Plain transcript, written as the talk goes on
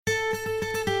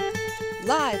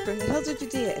Live from the hills of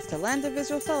Judea is the Land of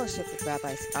Israel Fellowship with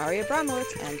Rabbis Ari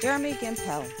Abramowitz and Jeremy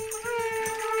Gimpel.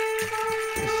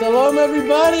 Shalom,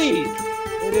 everybody.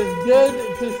 It is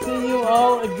good to see you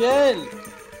all again.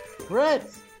 Brett,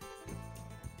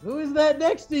 who is that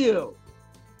next to you?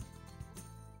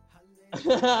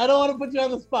 I don't want to put you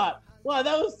on the spot. Wow,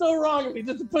 that was so wrong of me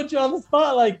just to put you on the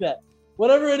spot like that.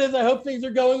 Whatever it is, I hope things are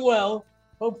going well.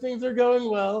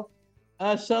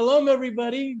 Shalom,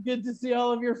 everybody. Good to see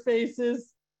all of your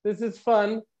faces. This is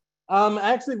fun.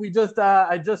 Actually,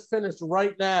 I just finished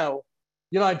right now.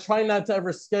 You know, I try not to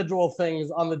ever schedule things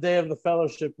on the day of the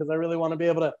fellowship because I really want to be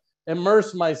able to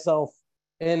immerse myself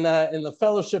in the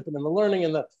fellowship and in the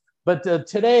learning. But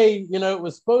today, you know, it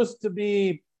was supposed to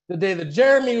be the day that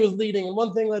Jeremy was leading, and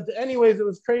one thing led to, anyways, it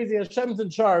was crazy. Hashem's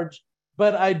in charge.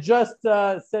 But I just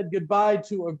said goodbye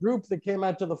to a group that came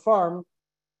out to the farm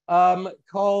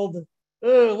called,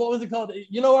 what was it called?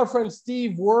 You know, our friend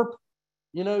Steve Warp,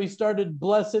 you know, he started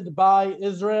Blessed by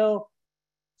Israel.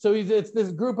 So it's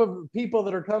this group of people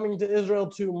that are coming to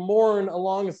Israel to mourn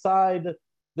alongside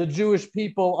the Jewish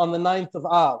people on the 9th of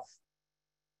Av.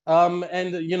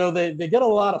 And, you know, they get a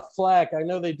lot of flack. I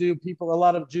know they do. A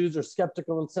lot of Jews are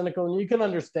skeptical and cynical, and you can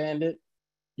understand it,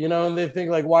 you know, and they think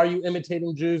like, why are you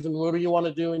imitating Jews and what do you want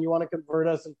to do? And you want to convert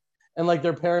us and like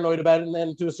they're paranoid about it. And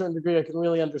then to a certain degree, I can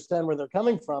really understand where they're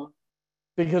coming from,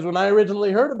 because when I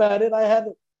originally heard about it, I had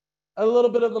a little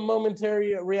bit of a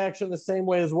momentary reaction the same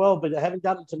way as well, but I haven't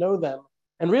gotten to know them.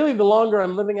 And really, the longer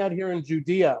I'm living out here in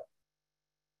Judea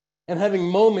and having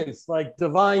moments like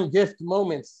divine gift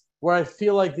moments where I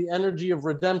feel like the energy of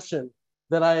redemption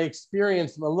that I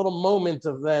experienced in a little moment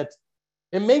of that,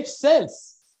 it makes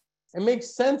sense. It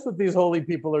makes sense what these holy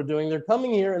people are doing. They're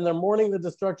coming here and they're mourning the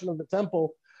destruction of the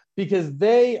temple because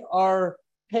they are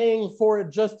paying for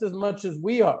it just as much as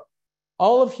we are.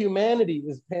 All of humanity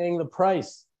is paying the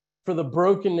price for the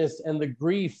brokenness and the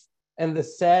grief and the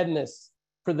sadness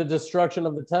for the destruction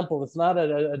of the temple. It's not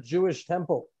a Jewish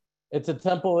temple. It's a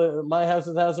temple. My house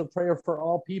is a house of prayer for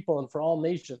all people and for all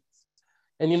nations.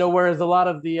 And, you know, whereas a lot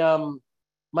of the,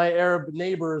 my Arab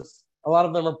neighbors, a lot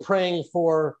of them are praying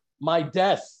for my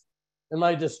death and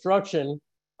my destruction,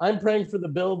 I'm praying for the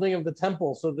building of the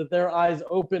temple so that their eyes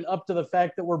open up to the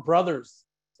fact that we're brothers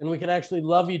and we can actually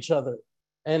love each other.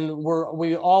 And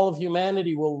all of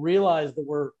humanity will realize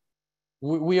that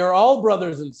we are all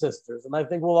brothers and sisters. And I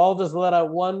think we'll all just let out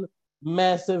one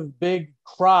massive big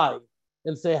cry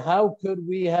and say, how could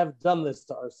we have done this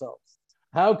to ourselves?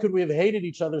 How could we have hated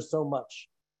each other so much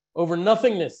over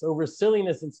nothingness, over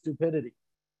silliness and stupidity?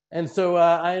 And so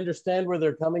I understand where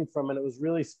they're coming from. And it was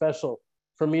really special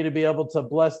for me to be able to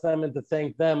bless them and to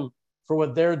thank them for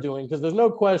what they're doing. Because there's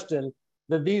no question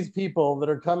that these people that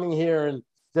are coming here and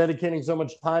dedicating so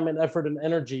much time and effort and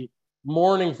energy,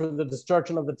 mourning for the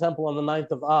destruction of the temple on the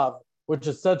 9th of Av, which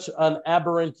is such an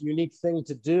aberrant, unique thing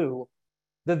to do,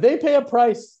 that they pay a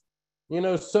price, you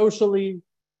know, socially,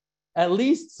 at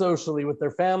least socially with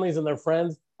their families and their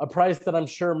friends, a price that I'm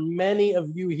sure many of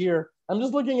you here, I'm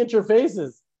just looking at your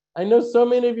faces. I know so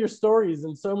many of your stories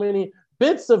and so many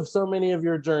bits of so many of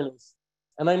your journeys.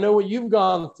 And I know what you've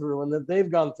gone through and that they've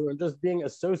gone through, and just being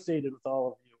associated with all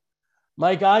of you.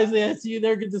 Mike Isley, I see you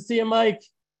there. Good to see you, Mike.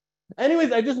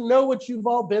 Anyways, I just know what you've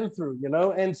all been through, you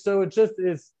know? And so it just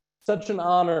is such an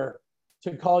honor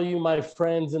to call you my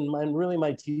friends and really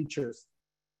my teachers.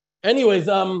 Anyways,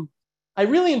 I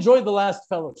really enjoyed the last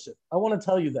fellowship. I want to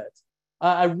tell you that.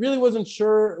 I really wasn't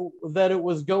sure that it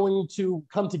was going to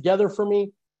come together for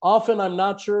me. Often I'm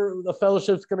not sure the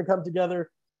fellowship's going to come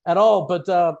together at all,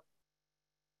 but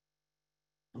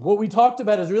what we talked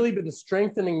about has really been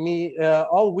strengthening me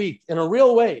all week in a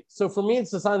real way. So for me,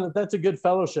 it's a sign that that's a good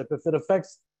fellowship if it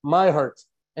affects my heart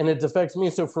and it affects me.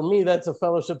 So for me, that's a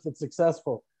fellowship that's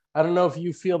successful. I don't know if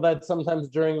you feel that sometimes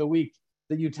during the week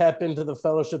that you tap into the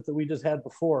fellowship that we just had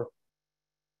before.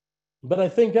 But I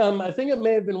think it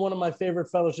may have been one of my favorite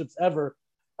fellowships ever.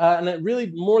 And it really,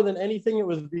 more than anything, it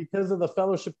was because of the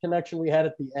fellowship connection we had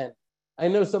at the end. I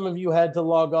know some of you had to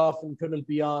log off and couldn't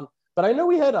be on, but I know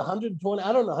we had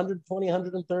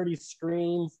 130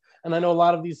 screens. And I know a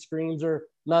lot of these screens are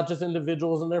not just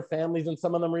individuals and their families, and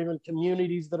some of them are even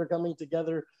communities that are coming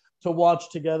together to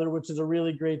watch together, which is a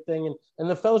really great thing. And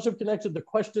the fellowship connection, the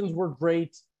questions were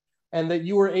great, and that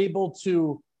you were able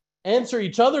to answer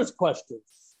each other's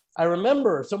questions. I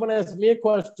remember someone asked me a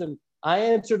question. I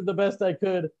answered the best I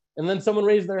could. And then someone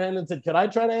raised their hand and said, could I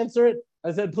try to answer it?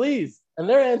 I said, please. And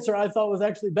their answer I thought was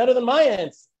actually better than my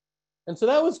answer. And so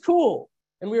that was cool.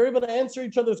 And we were able to answer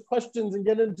each other's questions and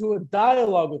get into a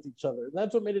dialogue with each other. And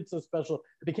that's what made it so special.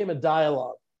 It became a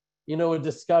dialogue, you know, a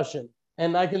discussion.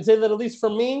 And I can say that at least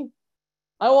for me,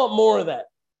 I want more of that.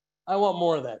 I want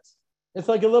more of that. It's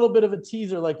like a little bit of a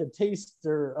teaser, like a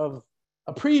taster of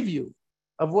a preview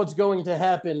of what's going to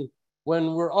happen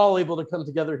when we're all able to come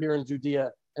together here in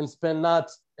Judea and spend not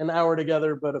an hour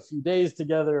together, but a few days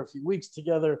together, a few weeks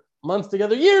together, months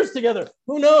together, years together.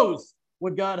 Who knows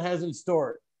what God has in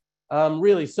store,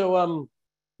 really. So,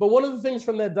 but one of the things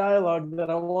from that dialogue that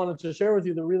I wanted to share with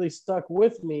you that really stuck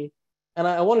with me, and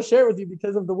I want to share it with you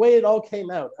because of the way it all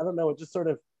came out. I don't know, it just sort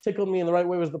of tickled me in the right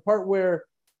way, was the part where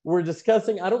we're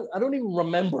discussing, I don't even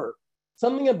remember,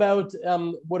 something about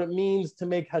what it means to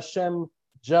make Hashem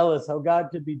jealous, how God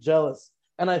could be jealous.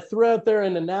 And I threw out there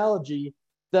an analogy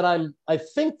that I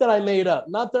think that I made up,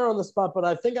 not there on the spot, but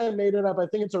I think I made it up. I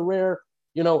think it's a rare,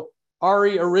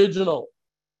 Ari original.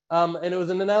 And it was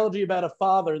an analogy about a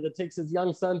father that takes his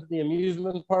young son to the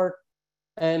amusement park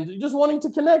and just wanting to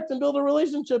connect and build a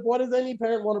relationship. Why does any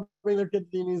parent want to bring their kid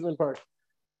to the amusement park?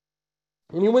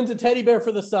 And he wins a teddy bear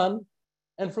for the son.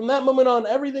 And from that moment on,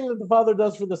 everything that the father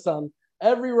does for the son,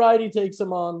 every ride he takes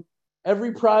him on,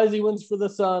 every prize he wins for the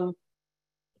son,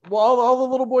 well, all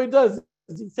the little boy does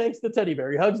is he thanks the teddy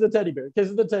bear. He hugs the teddy bear,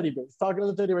 kisses the teddy bear, he's talking to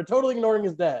the teddy bear, totally ignoring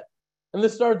his dad. And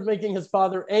this starts making his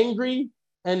father angry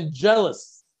and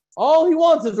jealous. All he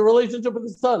wants is a relationship with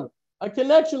his son, a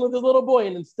connection with his little boy.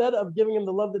 And instead of giving him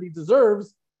the love that he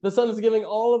deserves, the son is giving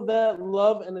all of that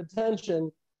love and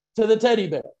attention to the teddy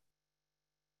bear.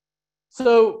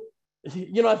 So,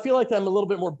 I feel like I'm a little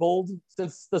bit more bold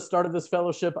since the start of this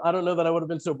fellowship. I don't know that I would have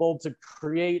been so bold to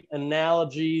create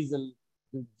analogies and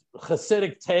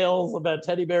Hasidic tales about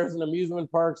teddy bears and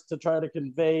amusement parks to try to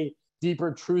convey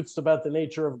deeper truths about the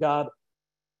nature of God.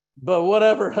 But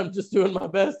whatever, I'm just doing my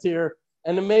best here.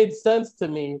 And it made sense to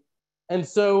me. And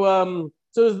so,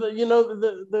 is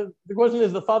the question,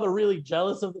 is the father really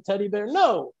jealous of the teddy bear?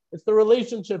 No, it's the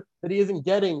relationship that he isn't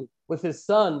getting with his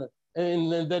son,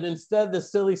 and that instead the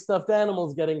silly stuffed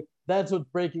animal's getting. That's what's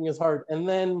breaking his heart. And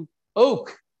then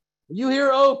Oak, you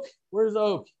hear Oak? Where's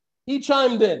Oak? He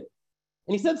chimed in, and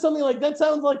he said something like, "That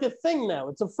sounds like a thing now.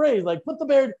 It's a phrase, like put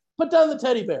down the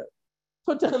teddy bear,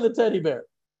 put down the teddy bear."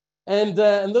 And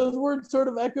those words sort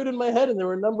of echoed in my head. And there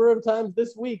were a number of times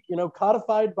this week,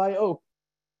 codified by Oak,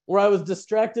 where I was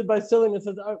distracted by silliness.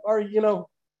 And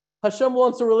Hashem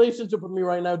wants a relationship with me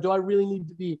right now. Do I really need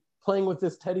to be playing with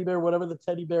this teddy bear, whatever the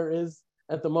teddy bear is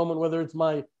at the moment, whether it's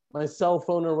my cell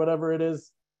phone or whatever it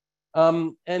is?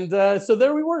 So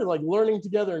there we were, like learning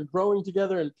together and growing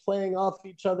together and playing off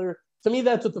each other. To me,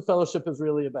 that's what the fellowship is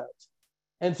really about.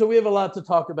 And so we have a lot to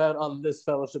talk about on this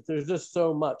fellowship. There's just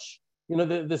so much.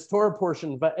 This Torah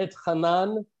portion, Va'et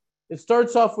Hanan, it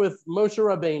starts off with Moshe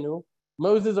Rabbeinu,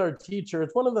 Moses, our teacher.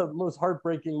 It's one of the most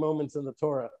heartbreaking moments in the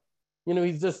Torah.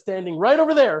 He's just standing right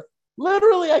over there.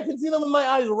 Literally, I can see them in my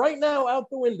eyes right now out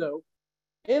the window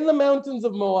in the mountains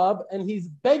of Moab, and he's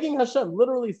begging Hashem,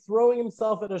 literally throwing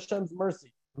himself at Hashem's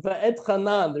mercy. Va'et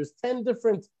Hanan, there's 10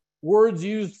 different words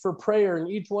used for prayer, and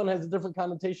each one has a different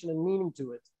connotation and meaning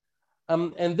to it.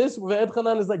 And this Va'et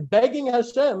Hanan is like begging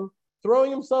Hashem,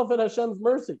 throwing himself at Hashem's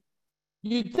mercy.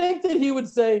 You'd think that he would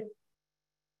say,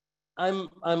 I'm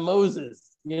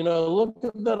Moses. Look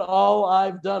at all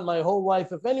I've done my whole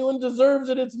life. If anyone deserves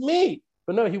it, it's me.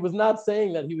 But no, he was not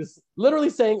saying that. He was literally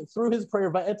saying through his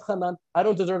prayer, Va'et Hanan, I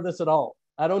don't deserve this at all.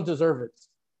 I don't deserve it.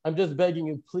 I'm just begging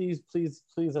you, please, please,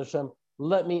 please, Hashem,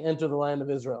 let me enter the land of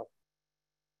Israel.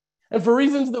 And for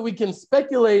reasons that we can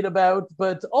speculate about,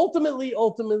 but ultimately,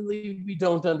 we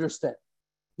don't understand.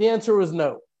 The answer was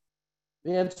no.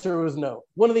 The answer was no.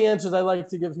 One of the answers I like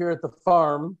to give here at the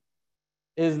farm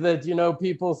is that,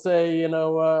 people say,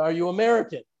 are you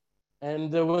American?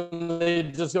 And when they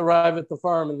just arrive at the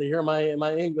farm and they hear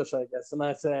my English, I guess, and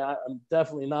I say, I'm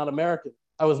definitely not American.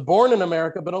 I was born in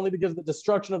America, but only because of the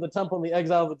destruction of the temple and the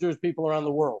exile of the Jewish people around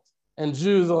the world. And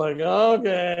Jews are like,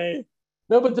 okay.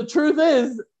 No, but the truth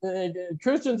is,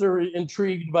 Christians are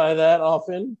intrigued by that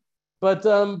often. But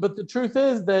the truth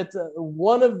is that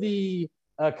one of the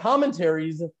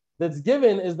commentaries that's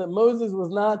given is that Moses was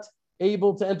not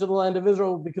able to enter the land of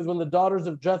Israel because when the daughters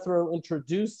of Jethro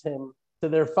introduced him to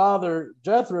their father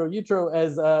Yitro,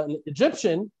 as an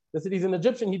Egyptian, they said he's an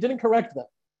Egyptian, he didn't correct them.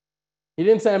 He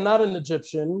didn't say, I'm not an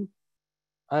Egyptian,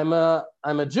 I'm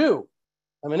a Jew,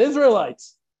 I'm an Israelite.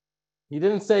 He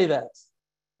didn't say that.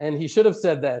 And he should have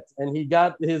said that. And he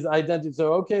got his identity.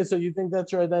 So, okay, so you think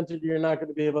that's your identity, you're not going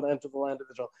to be able to enter the land of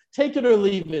Israel. Take it or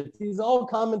leave it. These all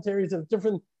commentaries of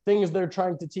different things they're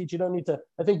trying to teach. You don't need to,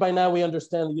 I think by now we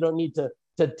understand that you don't need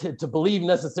to believe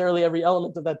necessarily every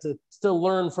element of that to still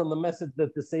learn from the message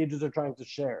that the sages are trying to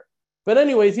share. But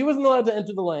anyways, he wasn't allowed to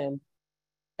enter the land.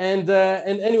 And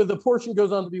anyway, the portion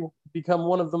goes on to become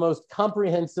one of the most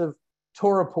comprehensive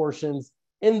Torah portions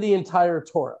in the entire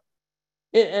Torah.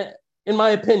 In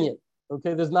my opinion,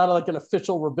 okay, there's not like an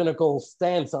official rabbinical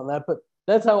stance on that, but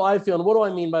that's how I feel. And what do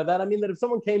I mean by that? I mean that if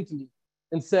someone came to me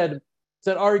and said,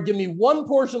 Ari, give me one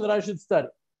portion that I should study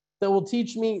that will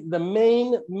teach me the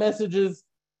main messages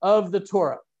of the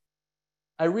Torah,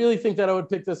 I really think that I would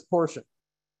pick this portion.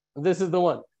 This is the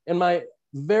one. In my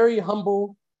very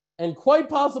humble and quite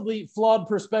possibly flawed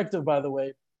perspective, by the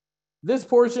way, this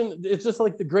portion, it's just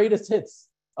like the greatest hits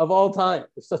of all time,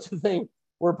 if such a thing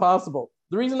were possible.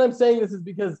 The reason I'm saying this is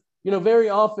because, very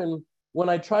often when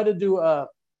I try to do a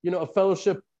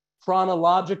fellowship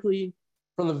chronologically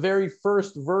from the very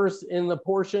first verse in the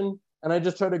portion, and I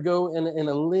just try to go in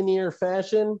a linear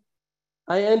fashion,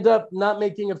 I end up not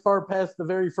making it far past the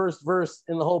very first verse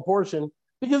in the whole portion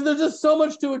because there's just so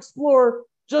much to explore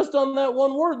just on that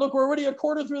one word. Look, we're already a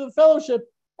quarter through the fellowship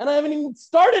and I haven't even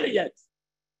started it yet.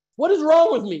 What is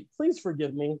wrong with me? Please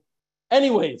forgive me.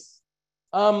 Anyways,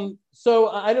 so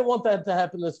I didn't want that to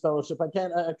happen this fellowship. I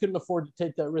couldn't afford to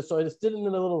take that risk. So I just did it in a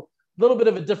little bit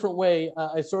of a different way.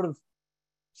 I sort of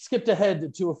skipped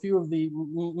ahead to a few of the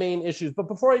main issues. But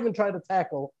before I even try to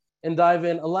tackle and dive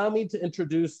in, allow me to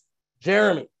introduce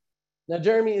Jeremy. Now,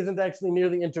 Jeremy isn't actually near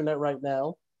the internet right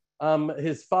now.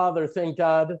 His father, thank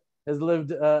God, has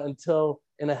lived until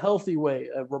in a healthy way.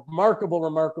 A remarkable,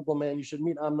 remarkable man. You should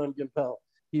meet Amnon Gimpel.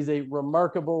 He's a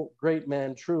remarkable, great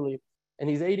man, truly. And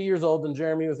he's 80 years old, and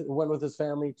Jeremy went with his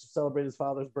family to celebrate his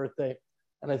father's birthday.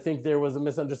 And I think there was a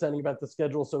misunderstanding about the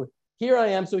schedule. So here I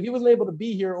am. So he wasn't able to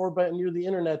be here or near the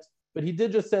internet, but he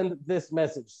did just send this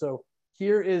message. So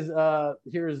here is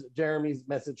Jeremy's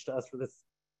message to us for this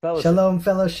fellowship. Shalom,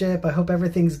 fellowship. I hope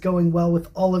everything's going well with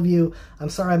all of you. I'm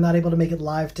sorry I'm not able to make it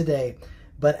live today,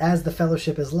 but as the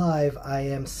fellowship is live, I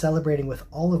am celebrating with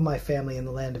all of my family in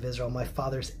the land of Israel my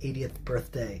father's 80th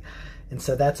birthday. And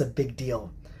so that's a big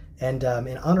deal. And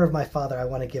in honor of my father, I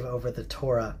want to give over the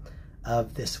Torah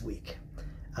of this week.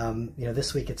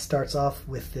 This week it starts off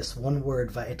with this one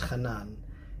word, Va'etchanan,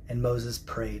 and Moses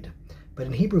prayed. But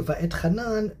in Hebrew,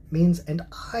 Va'etchanan means, and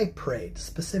I prayed,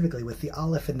 specifically with the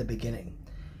aleph in the beginning.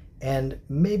 And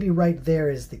maybe right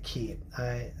there is the key.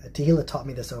 Tehillah taught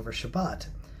me this over Shabbat.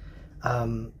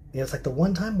 It's like the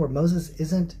one time where Moses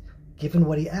isn't given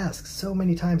what he asks. So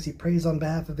many times he prays on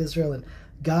behalf of Israel, and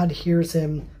God hears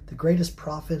him, the greatest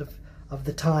prophet of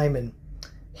the time, and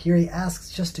here he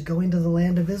asks just to go into the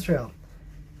land of Israel.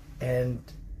 And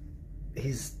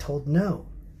he's told no.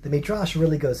 The Midrash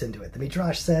really goes into it. The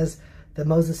Midrash says that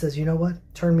Moses says, you know what?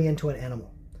 Turn me into an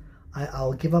animal.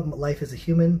 I'll give up life as a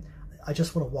human. I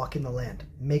just want to walk in the land.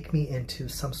 Make me into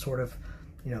some sort of,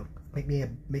 make me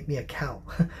a cow.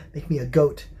 Make me a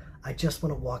goat. I just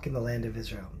want to walk in the land of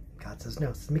Israel. God says,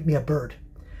 no, make me a bird.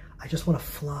 I just want to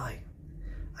fly.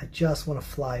 I just want to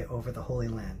fly over the Holy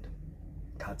Land.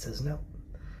 God says, no.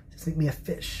 Just make me a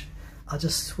fish. I'll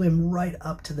just swim right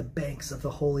up to the banks of the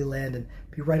Holy Land and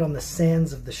be right on the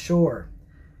sands of the shore.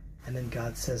 And then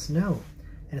God says no.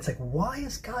 And it's like, why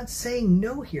is God saying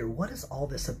no here? What is all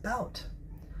this about?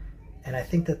 And I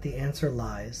think that the answer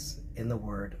lies in the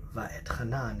word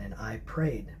Va'etchanan, and I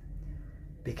prayed.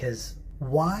 Because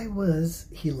why was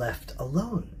he left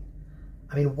alone?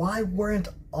 I mean, why weren't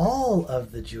all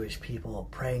of the Jewish people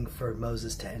praying for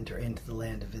Moses to enter into the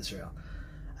land of Israel?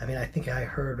 I mean, I think I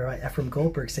heard Ephraim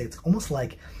Goldberg say it's almost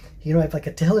like, I have like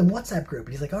a Tehillim WhatsApp group.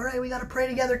 He's like, all right, we got to pray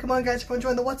together. Come on, guys, come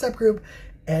join the WhatsApp group.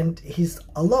 And he's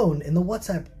alone in the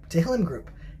WhatsApp Tehillim group.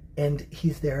 And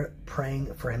he's there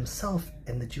praying for himself,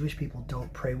 and the Jewish people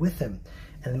don't pray with him.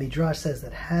 And the Midrash says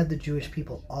that had the Jewish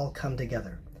people all come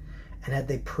together, and had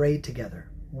they prayed together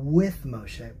with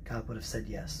Moshe, God would have said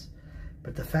yes.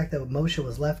 But the fact that Moshe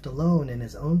was left alone in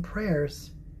his own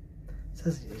prayers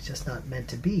says he's just not meant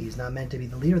to be. He's not meant to be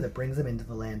the leader that brings them into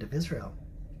the land of Israel.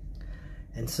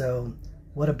 And so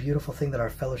what a beautiful thing that our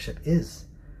fellowship is,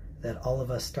 that all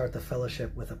of us start the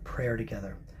fellowship with a prayer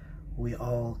together. We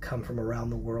all come from around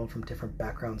the world, from different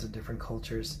backgrounds and different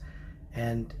cultures,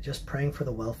 and just praying for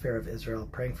the welfare of Israel,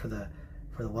 praying for the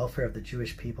welfare of the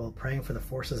Jewish people, praying for the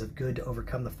forces of good to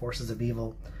overcome the forces of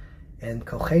evil, and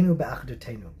kochenu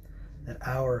ba'achdutenu, that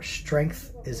our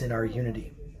strength is in our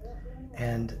unity.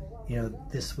 And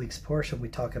this week's portion we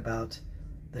talk about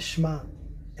the Shema,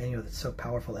 and that's so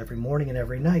powerful. Every morning and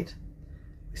every night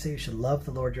we say you should love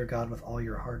the Lord your God with all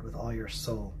your heart, with all your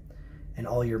soul, and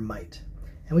all your might.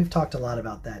 And we've talked a lot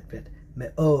about that, but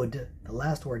me'od, the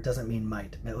last word, doesn't mean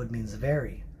might. Me'od means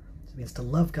very. It means to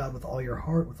love God with all your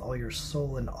heart, with all your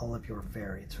soul, and all of your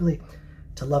very. It's really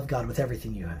to love God with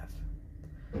everything you have.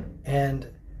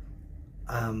 And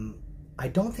I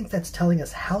don't think that's telling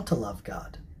us how to love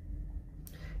God.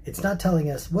 It's not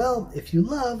telling us, well, if you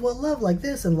love, well, love like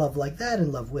this and love like that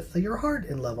and love with your heart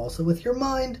and love also with your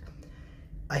mind.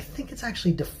 I think it's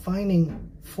actually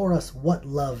defining for us what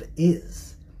love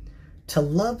is. To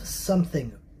love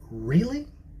something really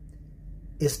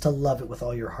is to love it with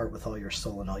all your heart, with all your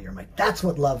soul, and all your might. That's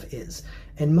what love is.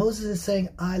 And Moses is saying,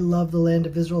 I love the land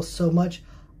of Israel so much,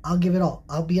 I'll give it all.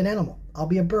 I'll be an animal. I'll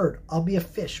be a bird. I'll be a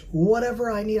fish. Whatever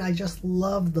I need, I just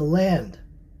love the land.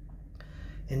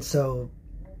 And so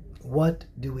what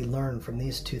do we learn from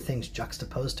these two things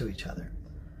juxtaposed to each other?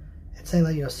 It's saying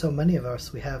that, so many of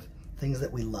us, we have things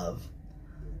that we love,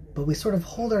 but we sort of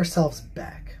hold ourselves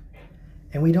back,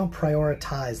 and we don't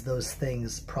prioritize those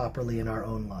things properly in our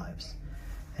own lives.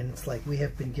 And it's like we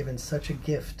have been given such a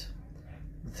gift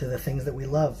to the things that we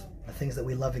love. The things that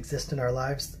we love exist in our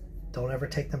lives. Don't ever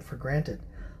take them for granted.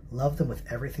 Love them with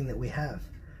everything that we have.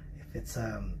 If it's,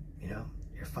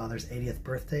 your father's 80th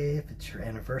birthday, if it's your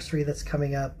anniversary that's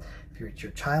coming up, if it's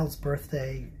your child's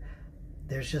birthday,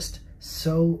 there's just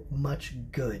so much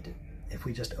good if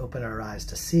we just open our eyes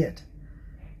to see it.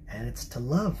 And it's to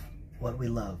love what we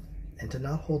love and to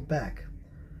not hold back.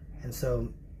 And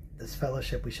so this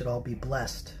fellowship, we should all be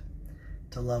blessed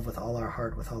to love with all our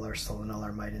heart, with all our soul, and all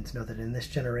our might, and to know that in this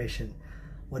generation,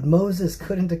 what Moses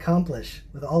couldn't accomplish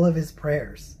with all of his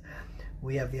prayers,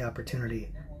 we have the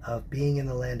opportunity of being in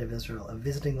the land of Israel, of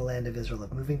visiting the land of Israel,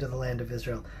 of moving to the land of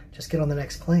Israel. Just get on the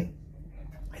next plane.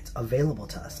 It's available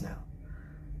to us now.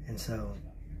 And so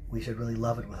we should really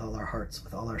love it with all our hearts,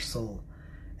 with all our soul,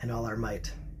 and all our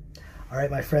might. All right,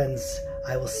 my friends,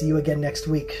 I will see you again next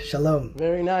week. Shalom.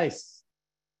 Very nice.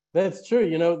 That's true.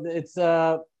 It's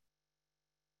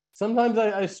sometimes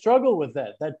I struggle with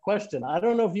that question. I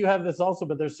don't know if you have this also,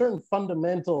 but there's certain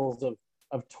fundamentals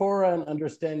of Torah and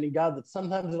understanding God that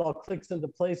sometimes it all clicks into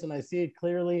place and I see it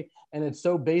clearly and it's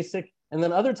so basic. And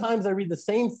then other times I read the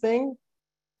same thing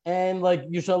and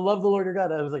you shall love the Lord your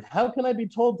God. I was like, how can I be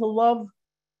told to love?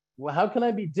 Well, how can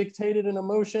I be dictated in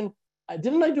emotion?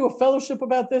 Didn't I do a fellowship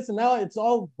about this? And now it's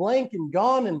all blank and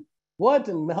gone and what?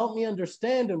 And help me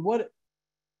understand and what?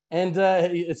 And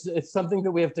it's something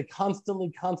that we have to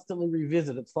constantly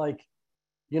revisit. It's like,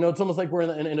 it's almost like we're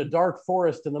in a dark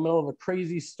forest in the middle of a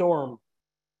crazy storm,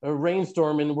 a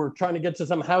rainstorm, and we're trying to get to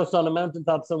some house on a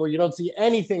mountaintop somewhere. You don't see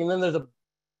anything, and then there's a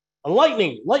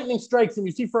lightning strikes, and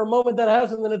you see for a moment that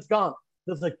house, and then it's gone.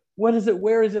 It's like, what is it?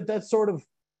 Where is it? That's sort of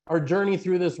our journey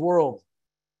through this world,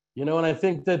 and I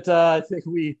think that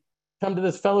we come to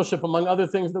this fellowship among other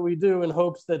things that we do in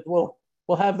hopes that we'll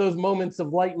have those moments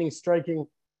of lightning striking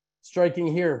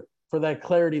here for that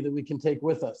clarity that we can take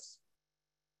with us.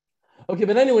 Okay,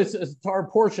 but anyways, to our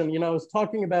portion, I was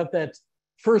talking about that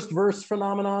first verse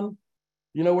phenomenon,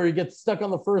 where you get stuck on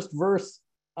the first verse.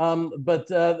 But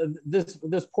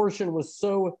this portion was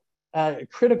so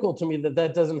critical to me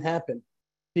that doesn't happen,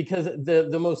 because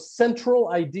the most central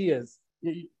ideas,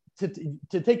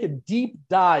 to take a deep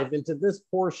dive into this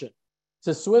portion,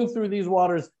 to swim through these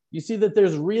waters, you see that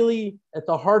there's really, at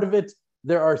the heart of it,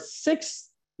 there are 6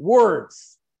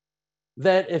 words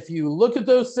that if you look at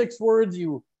those 6 words,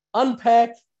 you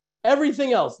unpack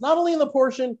everything else, not only in the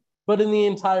portion, but in the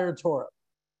entire Torah.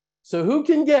 So who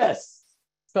can guess,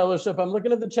 fellowship? I'm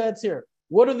looking at the chats here.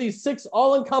 What are these 6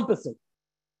 all-encompassing,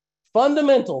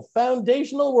 fundamental,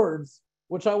 foundational words,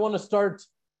 which I want to start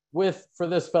with for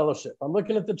this fellowship? I'm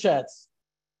looking at the chats.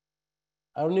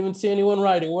 I don't even see anyone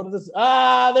writing. What are this?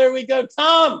 There we go.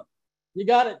 Tom, you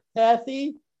got it.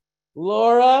 Kathy,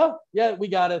 Laura, yeah, we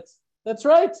got it. That's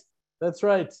right.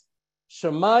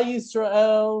 Shema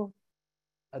Yisrael,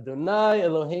 Adonai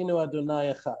Eloheinu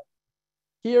Adonai Echad.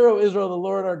 Hear, O Israel, the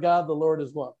Lord our God, the Lord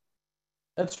is one.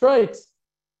 That's right.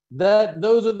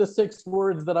 Those are the 6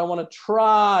 words that I want to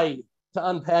try to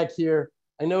unpack here.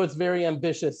 I know it's very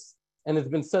ambitious, and it's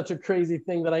been such a crazy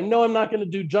thing that I know I'm not going to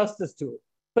do justice to it.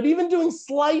 But even doing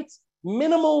slight,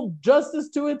 minimal justice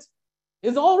to it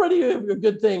is already a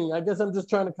good thing. I guess I'm just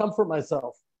trying to comfort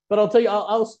myself. But I'll tell you,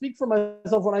 I'll speak for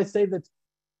myself when I say that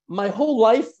my whole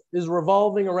life is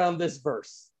revolving around this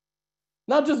verse.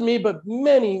 Not just me, but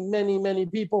many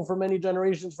people for many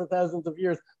generations, for thousands of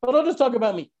years. But I'll just talk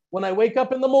about me. When I wake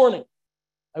up in the morning,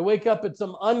 I wake up at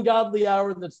some ungodly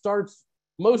hour that starts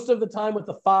most of the time with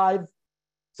a 5,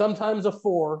 sometimes a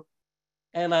 4,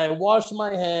 and I wash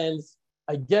my hands,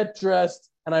 I get dressed,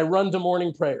 and I run to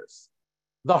morning prayers.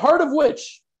 The heart of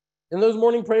which, in those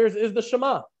morning prayers, is the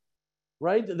Shema,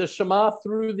 right? The Shema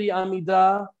through the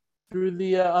Amidah, through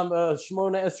the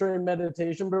Shemona Esrei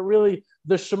meditation, but really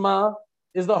the Shema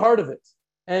is the heart of it.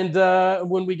 And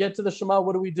when we get to the Shema,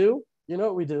 what do? You know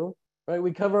what we do, right?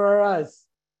 We cover our eyes.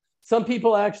 Some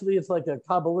people actually, it's like a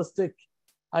Kabbalistic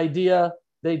idea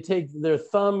they take their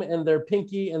thumb and their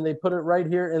pinky and they put it right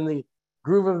here in the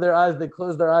groove of their eyes. They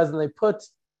close their eyes and they put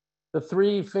the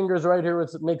three fingers right here,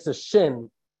 which makes a shin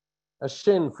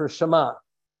for Shema.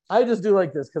 I just do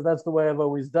like this because that's the way I've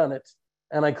always done it.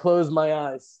 And I close my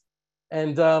eyes.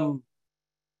 And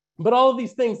but all of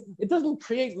these things, it doesn't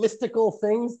create mystical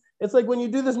things. It's like when you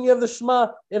do this and you have the Shema,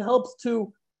 it helps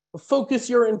to focus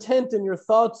your intent and your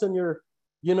thoughts and your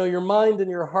mind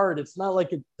and your heart. It's not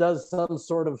like it does some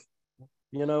sort of,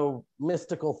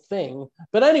 mystical thing.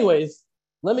 But anyways,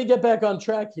 let me get back on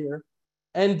track here.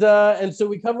 And so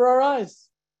we cover our eyes.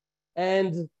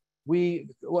 And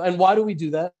why do we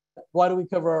do that? Why do we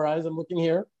cover our eyes? I'm looking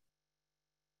here.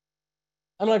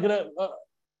 I'm not going to,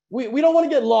 we don't want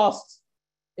to get lost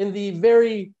in the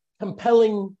very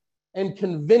compelling and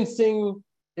convincing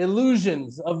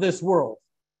illusions of this world,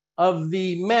 of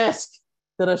the mask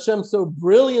that Hashem so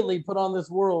brilliantly put on this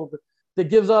world that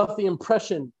gives off the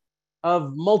impression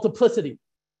of multiplicity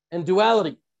and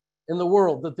duality in the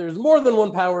world, that there's more than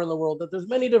one power in the world, that there's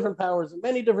many different powers and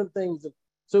many different things.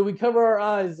 So we cover our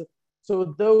eyes.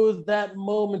 So that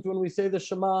moment when we say the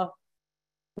Shema,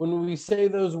 when we say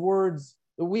those words,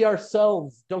 we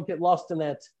ourselves don't get lost in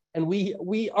that. And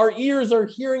our ears are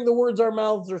hearing the words our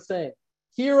mouths are saying.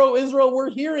 Hear, O Israel, we're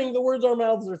hearing the words our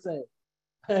mouths are saying.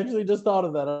 I actually just thought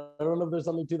of that. I don't know if there's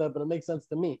something to that, but it makes sense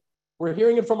to me. We're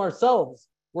hearing it from ourselves.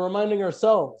 We're reminding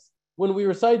ourselves. When we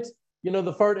recite,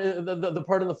 the part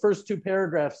in the first two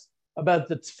paragraphs about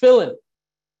the tefillin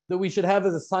that we should have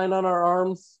as a sign on our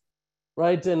arms,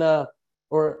 right?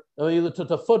 Or a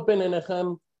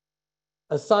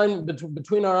sign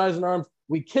between our eyes and arms.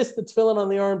 We kiss the tefillin on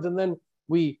the arms, and then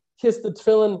we kiss the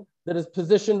tefillin that is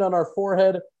positioned on our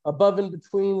forehead, above and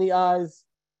between the eyes.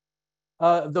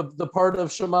 The part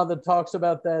of Shema that talks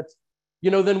about that.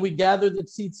 Then we gather the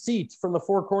tzitzit from the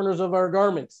four corners of our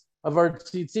garments, of our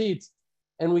tzitzit,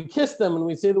 and we kiss them and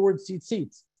we say the word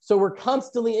tzitzit. So we're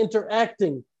constantly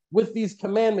interacting with these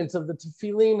commandments of the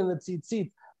tefillin and the tzitzit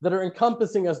that are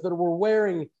encompassing us, that we're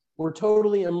wearing. We're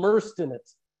totally immersed in it.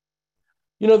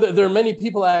 There are many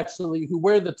people actually who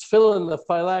wear the tefillin, the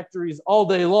phylacteries all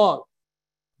day long,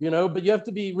 but you have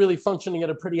to be really functioning at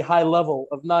a pretty high level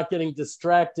of not getting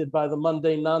distracted by the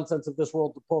mundane nonsense of this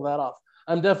world to pull that off.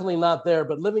 I'm definitely not there,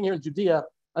 but living here in Judea,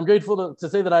 I'm grateful to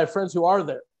say that I have friends who are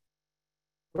there,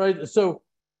 right? So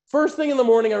first thing in the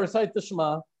morning, I recite the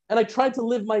Shema, and I try to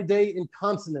live my day in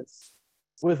consonance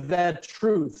with that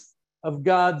truth of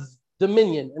God's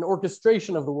dominion and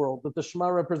orchestration of the world that the Shema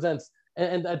represents.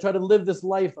 And I try to live this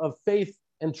life of faith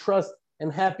and trust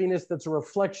and happiness that's a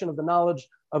reflection of the knowledge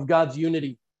of God's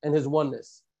unity and his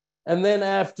oneness. And then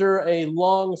after a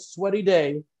long, sweaty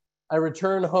day, I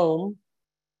return home.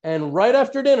 And right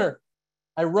after dinner,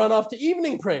 I run off to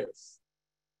evening prayers,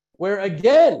 where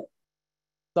again,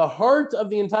 the heart of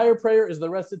the entire prayer is the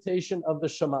recitation of the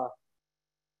Shema.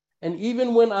 And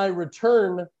even when I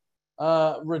return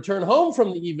home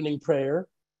from the evening prayer,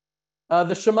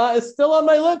 the Shema is still on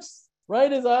my lips,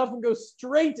 right? As I often go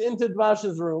straight into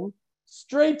Dvash's room,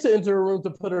 into her room to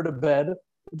put her to bed,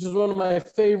 which is one of my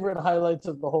favorite highlights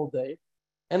of the whole day.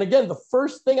 And again, the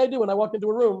first thing I do when I walk into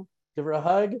a room, give her a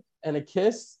hug and a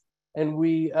kiss, and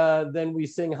then we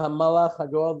sing Hamalach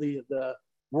Hagoel, the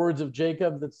words of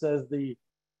Jacob that says the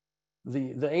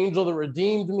angel that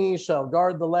redeemed me shall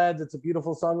guard the lads. It's a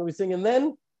beautiful song that we sing. And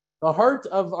then the heart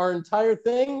of our entire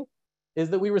thing is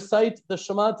that we recite the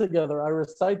Shema together. I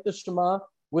recite the Shema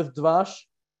with Dvash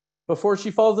before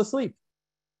she falls asleep.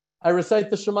 I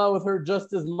recite the Shema with her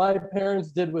just as my parents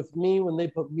did with me when they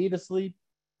put me to sleep,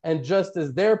 and just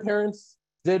as their parents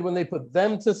did when they put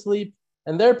them to sleep,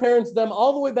 and their parents them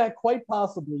all the way back, quite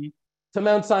possibly, to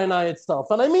Mount Sinai itself.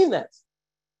 And I mean that.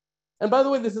 And by the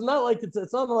way, this is not like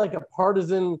it's not like a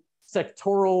partisan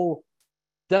sectoral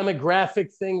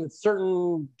demographic thing that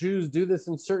certain Jews do this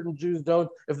and certain Jews don't.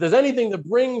 If there's anything that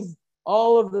brings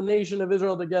all of the nation of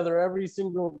Israel together, every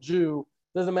single Jew,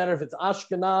 doesn't matter if it's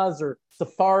Ashkenaz or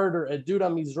Sephard or Edura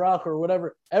Mizrach or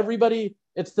whatever, everybody,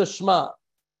 it's the Shema.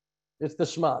 It's the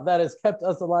Shema. That has kept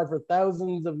us alive for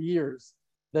thousands of years.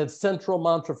 That central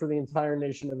mantra for the entire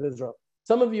nation of Israel.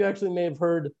 Some of you actually may have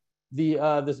heard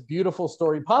this beautiful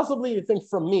story, possibly you think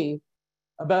from me,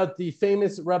 about the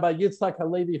famous Rabbi Yitzhak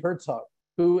Halevi Herzog,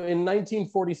 who in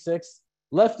 1946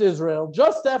 left Israel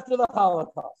just after the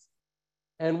Holocaust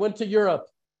and went to Europe.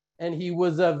 And he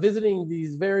was visiting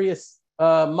these various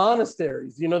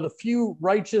monasteries, the few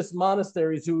righteous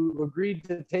monasteries who agreed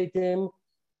to take in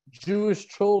Jewish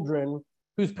children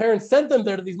whose parents sent them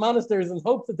there to these monasteries in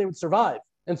hopes that they would survive.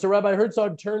 And so Rabbi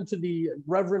Herzog turned to the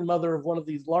Reverend Mother of one of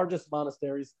these largest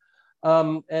monasteries.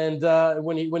 When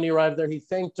he arrived there, he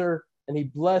thanked her and he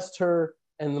blessed her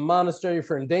and the monastery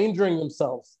for endangering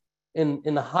themselves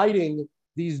in hiding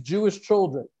these Jewish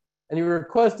children. And he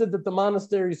requested that the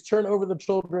monasteries turn over the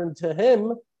children to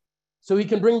him so he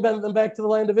can bring them back to the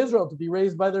land of Israel to be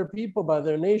raised by their people, by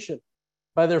their nation,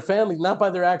 by their families, not by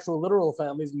their actual literal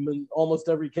families. In almost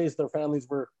every case, their families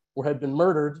had been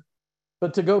murdered,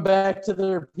 but to go back to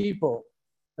their people.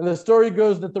 And the story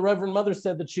goes that the Reverend Mother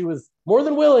said that she was more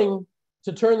than willing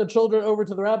to turn the children over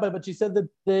to the rabbi, but she said that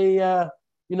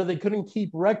they couldn't keep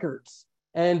records.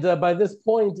 And by this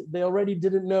point, they already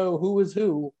didn't know who was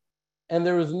who. And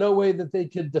there was no way that they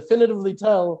could definitively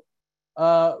tell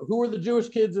who were the Jewish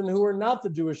kids and who were not the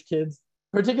Jewish kids,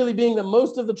 particularly being that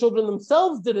most of the children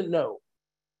themselves didn't know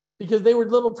because they were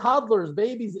little toddlers,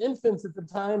 babies, infants at the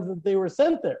time that they were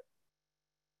sent there.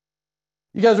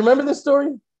 You guys remember this story?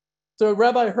 So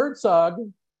Rabbi Herzog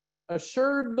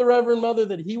assured the Reverend Mother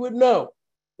that he would know,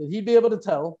 that he'd be able to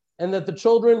tell, and that the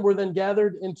children were then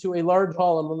gathered into a large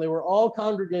hall. And when they were all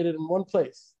congregated in one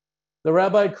place, the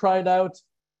rabbi cried out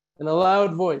in a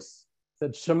loud voice,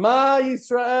 said, Shema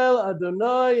Yisrael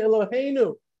Adonai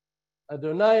Eloheinu,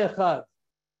 Adonai Echad.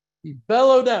 He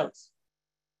bellowed out,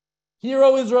 Hear,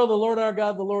 O Israel, the Lord our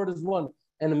God, the Lord is one.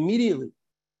 And immediately,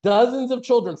 dozens of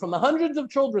children, from the hundreds of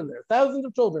children there, thousands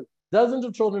of children, dozens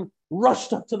of children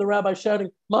rushed up to the rabbi shouting,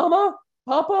 Mama,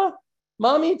 Papa,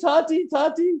 Mommy, Tati,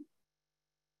 Tati,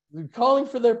 calling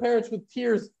for their parents with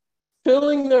tears,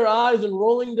 filling their eyes and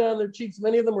rolling down their cheeks.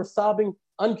 Many of them were sobbing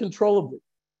uncontrollably.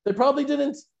 They probably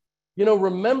didn't,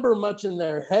 remember much in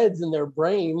their heads and their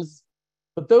brains,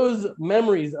 but those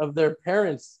memories of their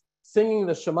parents singing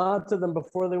the Shema to them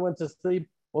before they went to sleep,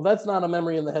 well, that's not a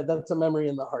memory in the head, that's a memory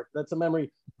in the heart. That's a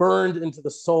memory burned into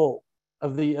the soul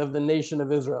of the nation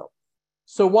of Israel.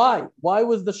 So why? Why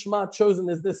was the Shema chosen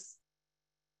as this,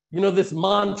 this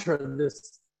mantra,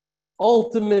 this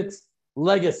ultimate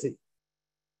legacy?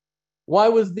 Why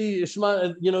was the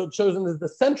Shema, chosen as the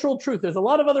central truth? There's a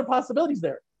lot of other possibilities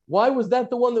there. Why was that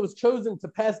the one that was chosen to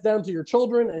pass down to your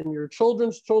children and your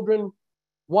children's children?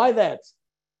 Why that?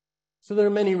 So there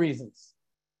are many reasons.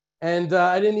 And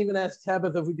I didn't even ask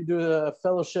Tabitha if we could do a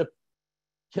fellowship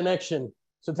connection.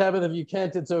 So Tabitha, if you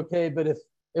can't, it's okay. But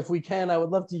if we can, I would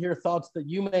love to hear thoughts that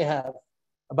you may have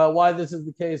about why this is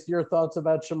the case, your thoughts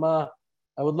about Shema.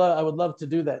 I would love to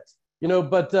do that.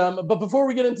 But before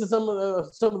we get into some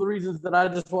of the reasons that I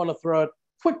just want to throw out,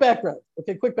 quick background.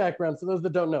 Okay, quick background for those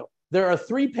that don't know. There are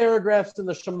 3 paragraphs in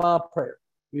the Shema prayer.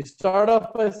 We start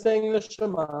off by saying the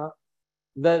Shema.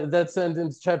 That's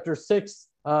in chapter 6,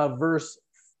 verse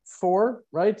 4,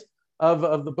 right,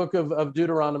 of the book of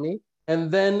Deuteronomy,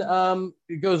 and then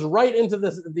it goes right into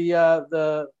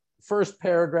the first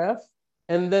paragraph,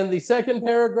 and then the second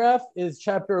paragraph is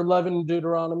chapter 11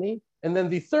 Deuteronomy, and then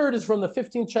the third is from the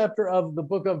 15th chapter of the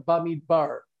book of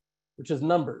Bamidbar, which is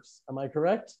Numbers. Am I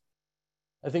correct?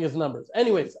 I think it's Numbers.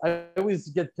 Anyways, I always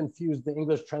get confused the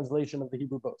English translation of the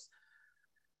Hebrew books.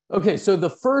 Okay, so the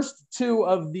first 2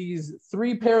 of these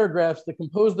 3 paragraphs that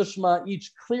compose the Shema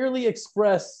each clearly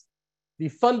express the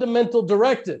fundamental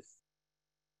directive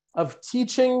of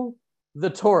teaching the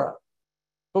Torah,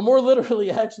 but more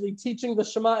literally, actually teaching the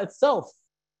Shema itself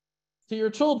to your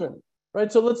children,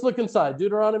 right? So let's look inside.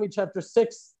 Deuteronomy chapter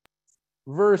 6,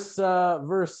 verse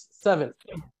 7.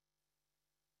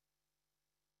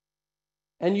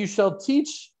 And you shall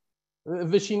teach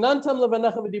and you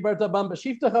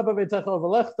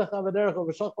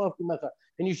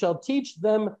shall teach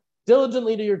them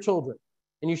diligently to your children,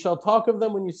 and you shall talk of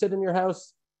them when you sit in your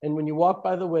house, and when you walk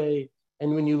by the way,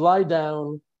 and when you lie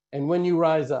down, and when you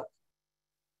rise up.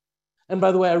 And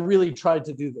by the way, I really tried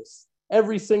to do this.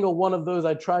 Every single one of those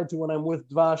I tried to when I'm with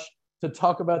Dvash, to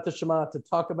talk about the Shema, to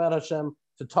talk about Hashem,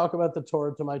 to talk about the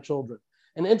Torah to my children.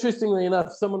 And interestingly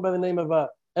enough, someone by the name of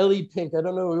Eli Pink, I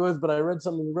don't know who he was, but I read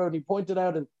something he wrote. He pointed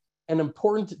out an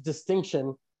important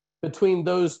distinction between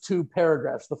those 2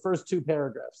 paragraphs, the first 2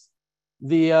 paragraphs.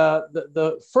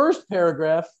 The first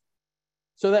paragraph,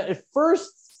 so that it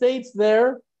first states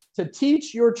there to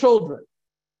teach your children,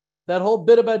 that whole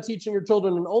bit about teaching your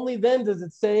children, and only then does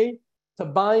it say to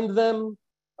bind them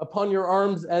upon your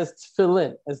arms as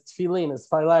tefillin, as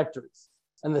phylacteries.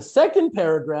 And the second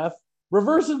paragraph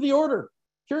reverses the order.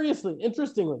 Curiously,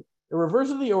 interestingly, it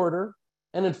reverses the order,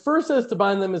 and it first says to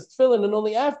bind them as tefillin, and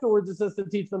only afterwards it says to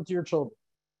teach them to your children.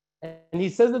 And he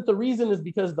says that the reason is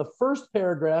because the first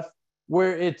paragraph,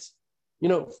 where it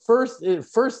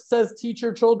first says teach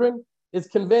your children, is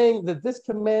conveying that this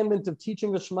commandment of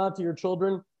teaching the Shema to your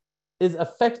children is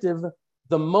effective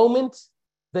the moment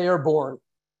they are born,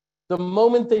 the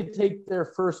moment they take their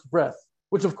first breath,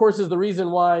 which of course is the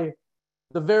reason why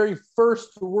the very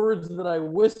first words that I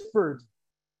whispered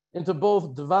into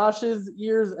both Dvash's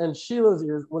ears and Shilah's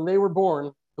ears when they were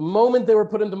born, the moment they were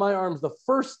put into my arms, the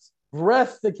first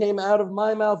breath that came out of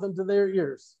my mouth into their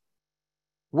ears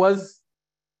was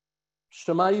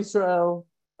Shema Yisrael,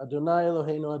 Adonai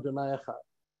Eloheinu, Adonai Echad.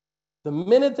 The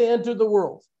minute they entered the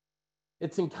world,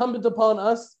 it's incumbent upon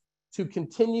us to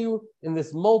continue in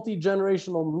this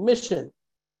multi-generational mission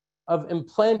of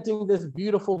implanting this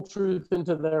beautiful truth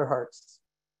into their hearts.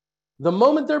 The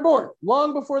moment they're born,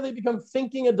 long before they become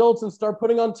thinking adults and start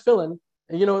putting on tefillin,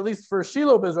 and at least for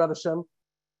Shiloh Bezrat Hashem,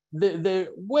 they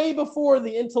way before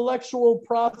the intellectual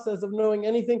process of knowing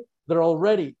anything, they're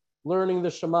already learning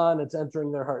the Shema and it's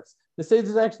entering their hearts. The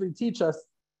sages actually teach us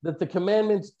that the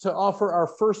commandment to offer our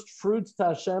first fruits to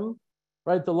Hashem,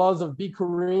 right, the laws of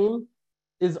Bikurim,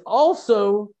 is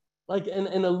also like an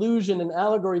illusion, an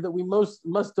allegory that we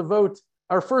must devote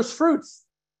our first fruits,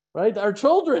 right, our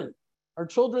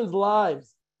children's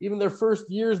lives, even their first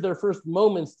years, their first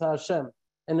moments to Hashem,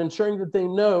 and ensuring that they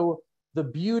know the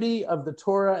beauty of the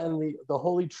Torah and the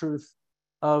holy truth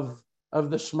of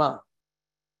the Shema.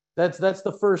 That's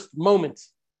the first moment.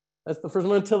 That's the first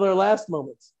moment till their last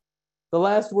moment. The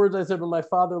last words I said when my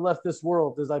father left this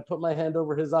world is I put my hand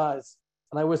over his eyes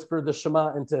and I whispered the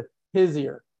Shema into his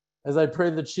ear, as I pray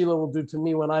that Sheila will do to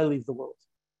me when I leave the world.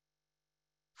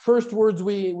 First words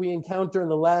we encounter and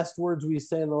the last words we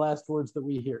say and the last words that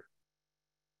we hear.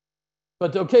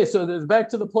 But okay, so there's back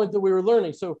to the point that we were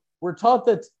learning. So we're taught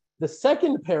that the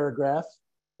second paragraph,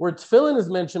 where tefillin is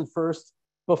mentioned first,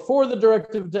 before the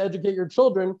directive to educate your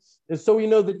children, is so we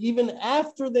know that even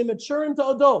after they mature into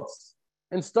adults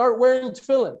and start wearing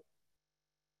tefillin,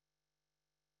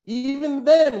 even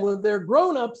then, when they're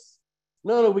grown-ups,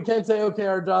 no, we can't say, okay,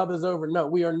 our job is over. No,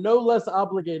 we are no less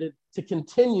obligated to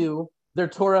continue their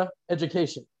Torah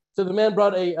education. So the man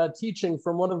brought a teaching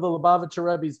from one of the Lubavitcher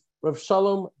Rebbe's, Rav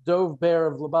Shalom Dov Ber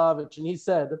of Lubavitch, and he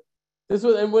said, this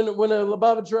was, and when a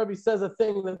Lubavitcher Rebbe says a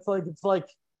thing that's it's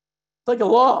like a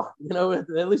law,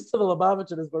 at least to the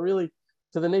Lubavitch it is, but really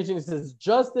to the nation, he says,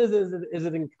 just as is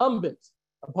it incumbent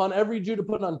upon every Jew to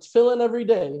put on tefillin every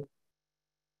day,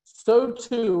 so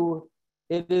too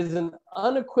it is an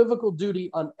unequivocal duty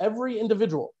on every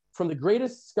individual, from the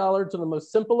greatest scholar to the most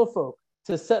simple of folk,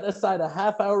 to set aside a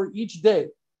half hour each day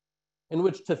in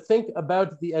which to think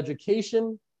about the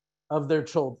education of their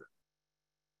children.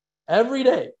 Every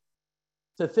day,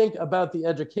 to think about the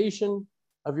education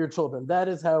of your children. That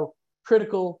is how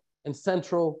critical and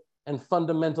central and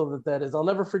fundamental that is. I'll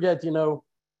never forget,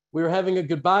 we were having a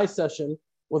goodbye session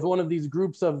with one of these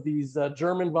groups of these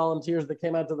German volunteers that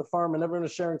came out to the farm, and everyone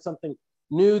was sharing something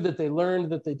new that they learned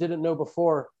that they didn't know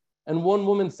before. And one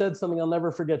woman said something I'll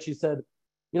never forget. She said,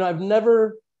 I've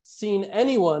never seen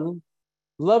anyone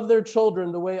love their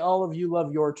children the way all of you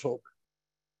love your children.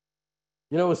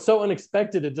 It was so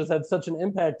unexpected. It just had such an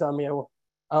impact on me.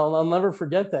 I'll never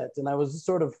forget that. And I was just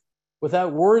sort of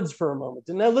without words for a moment.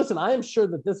 And now listen, I am sure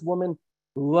that this woman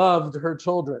loved her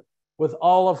children with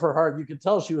all of her heart. You could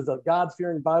tell she was a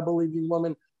God-fearing, Bible-believing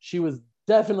woman. She was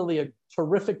definitely a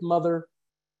terrific mother.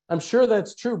 I'm sure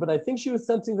that's true, but I think she was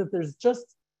sensing that there's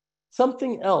just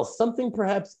something else, something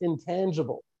perhaps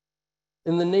intangible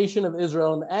in the nation of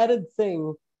Israel, an added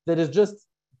thing that is just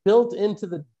built into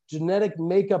the genetic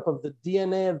makeup of the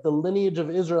DNA of the lineage of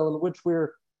Israel, in which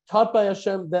we're taught by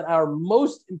Hashem that our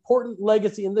most important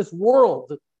legacy in this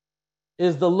world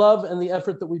is the love and the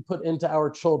effort that we put into our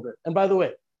children. And by the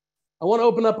way, I want to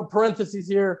open up a parenthesis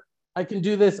here. I can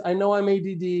do this. I know I'm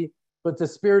ADD, but the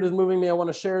Spirit is moving me. I want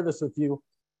to share this with you.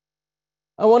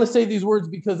 I want to say these words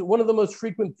because one of the most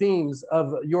frequent themes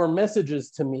of your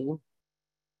messages to me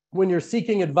when you're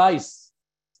seeking advice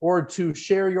or to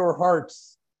share your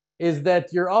hearts is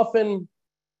that you're often,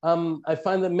 I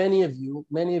find that many of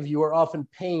you are often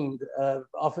pained,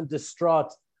 often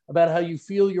distraught about how you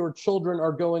feel your children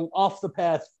are going off the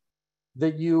path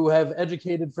that you have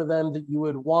educated for them, that you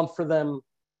would want for them.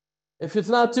 If it's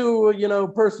not too,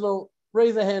 personal,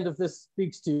 raise a hand if this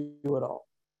speaks to you at all.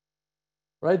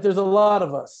 Right? There's a lot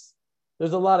of us.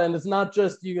 There's a lot, and it's not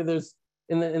just you. There's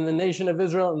in the nation of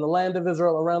Israel, in the land of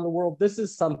Israel, around the world. This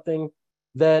is something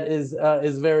that is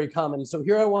very common. So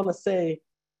here I want to say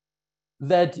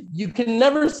that you can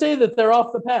never say that they're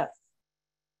off the path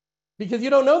because you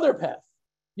don't know their path.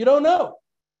 You don't know.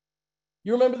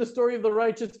 You remember the story of the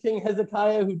righteous king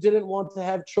Hezekiah who didn't want to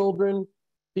have children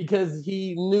because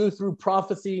he knew through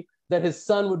prophecy that his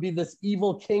son would be this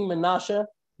evil king Manasseh.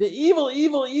 The evil,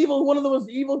 one of the most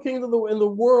evil kings in the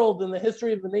world in the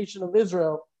history of the nation of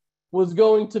Israel was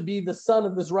going to be the son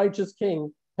of this righteous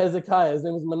king, Hezekiah. His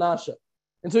name was Manasseh.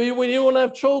 And so he didn't want to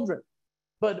have children.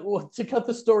 But to cut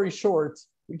the story short,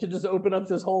 we could just open up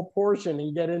this whole portion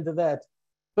and get into that.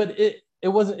 but it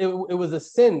wasn't. It was a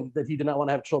sin that he did not want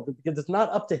to have children because it's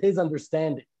not up to his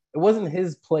understanding. It wasn't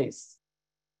his place.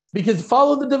 Because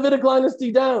follow the Davidic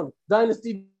dynasty down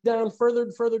further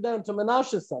and further down to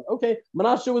Menashe's son. Okay,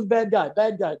 Menashe was bad guy,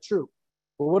 true.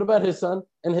 But what about his son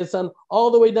and his son,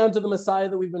 all the way down to the Messiah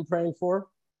that we've been praying for?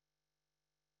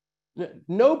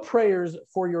 No prayers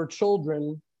for your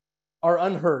children are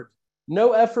unheard.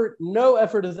 No effort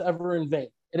is ever in vain.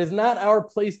 It is not our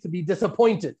place to be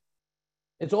disappointed.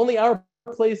 It's only our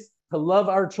place to love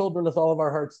our children with all of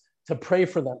our hearts, to pray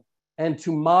for them, and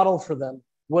to model for them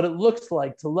what it looks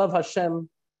like to love Hashem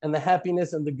and the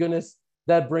happiness and the goodness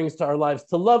that brings to our lives,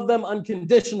 to love them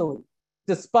unconditionally,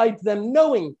 despite them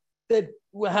knowing that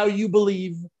how you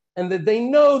believe and that they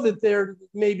know that they're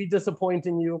maybe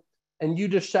disappointing you, and you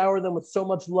just shower them with so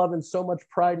much love and so much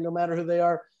pride, no matter who they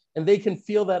are, and they can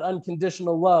feel that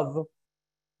unconditional love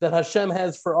that Hashem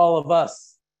has for all of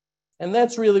us. And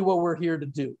that's really what we're here to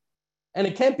do. And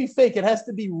it can't be fake. It has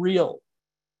to be real.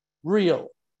 Real.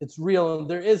 It's real. And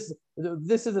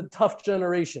this is a tough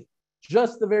generation.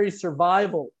 Just the very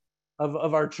survival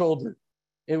of our children,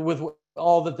 with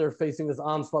all that they're facing, this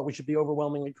onslaught, we should be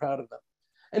overwhelmingly proud of them.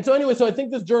 And so anyway, so I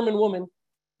think this German woman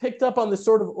picked up on this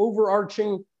sort of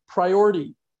overarching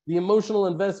priority, the emotional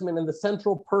investment and the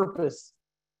central purpose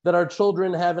that our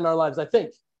children have in our lives. I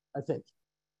think.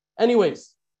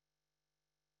 Anyways,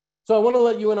 so I want to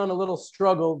let you in on a little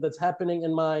struggle that's happening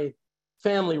in my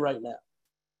family right now.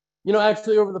 You know,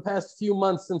 actually, over the past few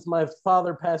months since my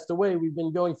father passed away, we've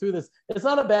been going through this. It's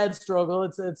not a bad struggle.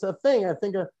 It's a thing. I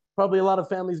think probably a lot of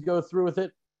families go through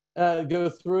it.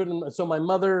 And so my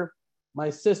mother, my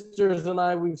sisters, and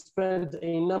I, we've spent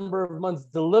a number of months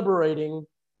deliberating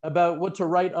about what to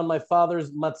write on my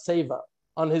father's matzeva,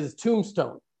 on his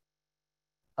tombstone.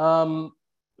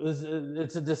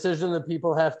 It's a decision that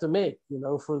people have to make, you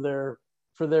know, for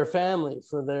their family,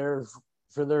 for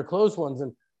their close ones.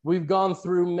 And we've gone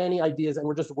through many ideas, and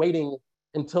we're just waiting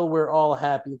until we're all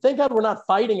happy. Thank God we're not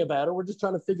fighting about it. We're just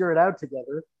trying to figure it out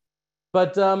together.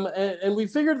 But and we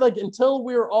figured, like, until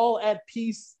we're all at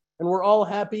peace and we're all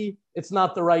happy, it's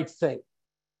not the right thing.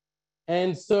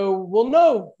 And so we'll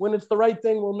know when it's the right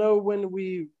thing. We'll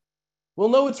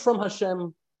know it's from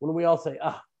Hashem when we all say,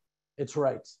 it's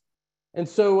right. And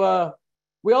so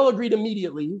we all agreed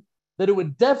immediately that it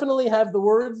would definitely have the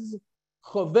words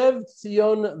Chovev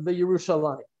Tzion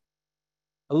v'Yerushalayim,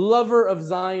 a lover of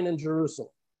Zion and Jerusalem.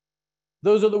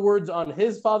 Those are the words on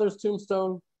his father's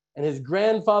tombstone and his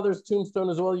grandfather's tombstone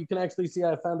as well. You can actually see,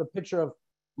 I found a picture of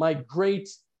my great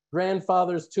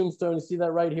grandfather's tombstone. You see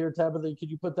that right here, Tabitha?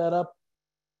 Could you put that up?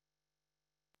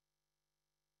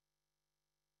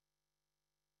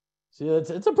 See,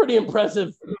 it's a pretty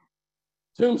impressive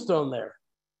tombstone there.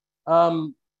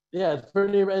 Yeah, it's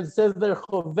pretty. It says there,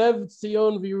 Chovev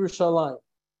Tzion v'Yerushalayim,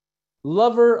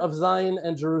 lover of Zion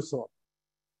and Jerusalem.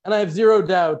 And I have zero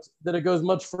doubt that it goes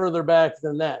much further back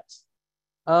than that.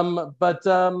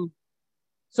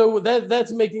 So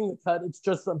that's making the cut. It's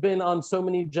just been on so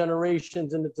many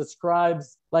generations, and it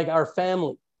describes like our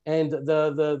family and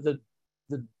the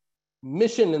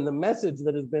mission and the message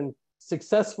that has been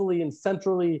successfully and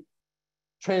centrally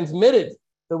transmitted,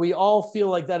 that we all feel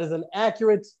like that is an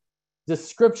accurate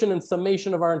description and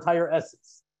summation of our entire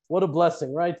essence. What a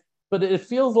blessing, right? But it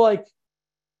feels like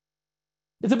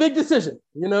it's a big decision.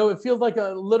 You know, it feels like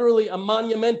literally a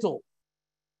monumental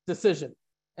decision,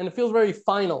 and it feels very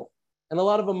final, and a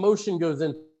lot of emotion goes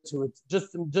into it,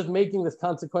 just making this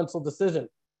consequential decision.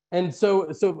 And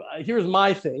so here's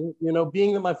my thing, you know,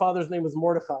 being that my father's name was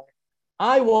Mordechai,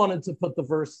 I wanted to put the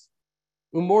verse,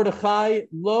 Mordechai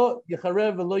lo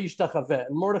yicharev v'lo yishtachaveh.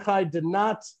 And Mordechai did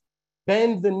not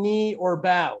bend the knee or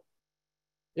bow.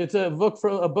 It's a verse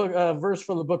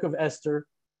from the book of Esther,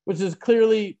 which is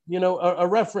clearly, you know, a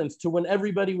reference to when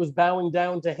everybody was bowing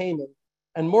down to Haman,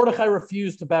 and Mordechai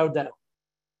refused to bow down.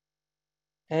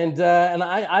 And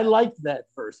I liked that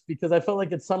verse because I felt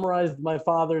like it summarized my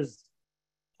father's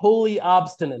holy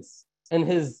obstinance and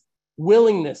his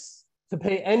willingness to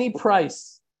pay any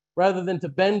price rather than to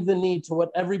bend the knee to what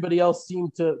everybody else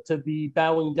seemed to be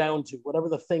bowing down to, whatever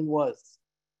the thing was.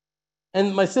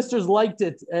 And my sisters liked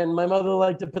it, and my mother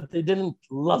liked it, but they didn't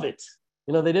love it.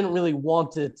 You know, they didn't really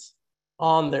want it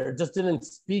on there. It just didn't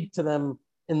speak to them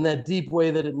in that deep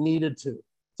way that it needed to.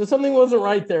 So something wasn't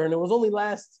right there. And it was only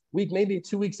last week, maybe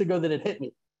 2 weeks ago, that it hit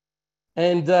me.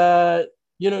 And,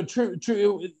 you know,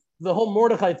 the whole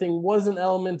Mordechai thing was an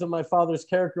element of my father's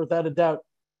character without a doubt.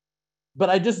 But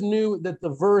I just knew that the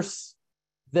verse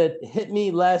that hit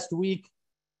me last week,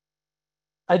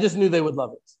 I just knew they would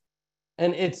love it.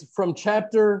 And it's from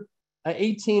chapter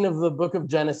 18 of the book of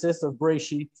Genesis, of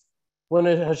Breshit. when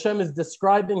Hashem is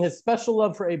describing his special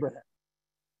love for Abraham.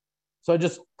 So I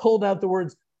just pulled out the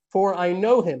words, for I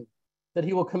know him, that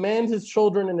he will command his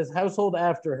children and his household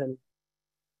after him,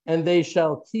 and they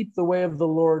shall keep the way of the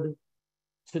Lord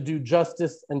to do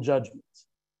justice and judgment.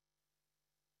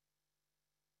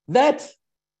 That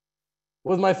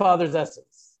was my father's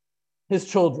essence, his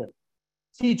children,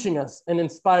 teaching us and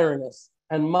inspiring us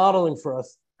and modeling for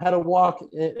us how to walk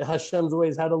in Hashem's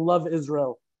ways, how to love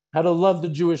Israel, how to love the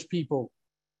Jewish people,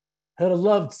 how to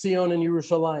love Zion and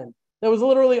Yerushalayim. That was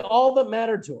literally all that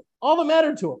mattered to him, all that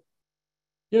mattered to him.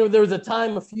 You know, there was a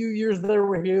time a few years there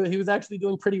where he was actually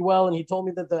doing pretty well, and he told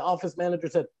me that the office manager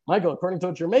said, Michael, according to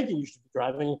what you're making, you should be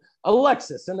driving a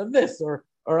Lexus and a this or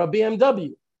a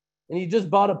BMW. And he just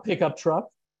bought a pickup truck.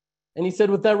 And he said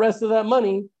with that rest of that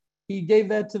money, he gave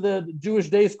that to the Jewish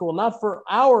day school, not for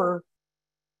our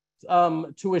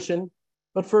tuition,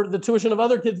 but for the tuition of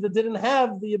other kids that didn't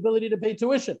have the ability to pay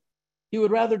tuition. He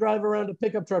would rather drive around a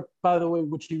pickup truck, by the way,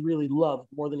 which he really loved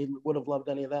more than he would have loved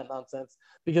any of that nonsense,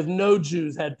 because no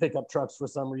Jews had pickup trucks for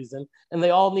some reason, and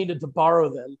they all needed to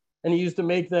borrow them. And he used to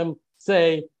make them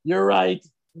say, you're right,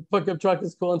 pickup truck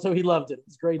is cool. And so he loved it.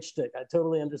 It's great shtick. I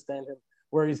totally understand him,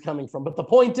 where he's coming from. But the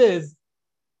point is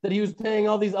that he was paying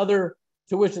all these other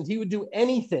tuitions. He would do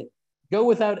anything, go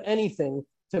without anything,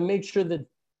 to make sure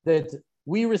that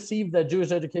we received that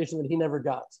Jewish education that he never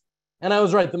got. And I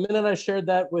was right. The minute I shared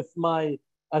that with my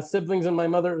siblings and my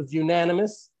mother, it was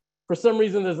unanimous. For some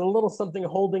reason, there's a little something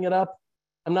holding it up.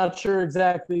 I'm not sure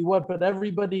exactly what, but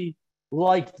everybody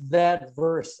liked that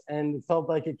verse and felt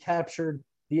like it captured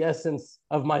the essence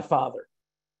of my father.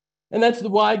 And that's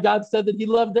why God said that he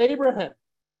loved Abraham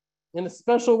in a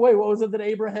special way. What was it that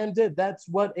Abraham did? That's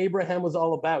what Abraham was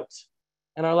all about.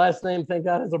 And our last name, thank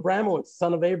God, is Abramowitz,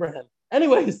 son of Abraham.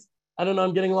 Anyways, I don't know,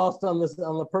 I'm getting lost on this,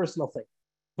 on the personal thing.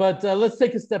 But let's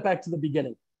take a step back to the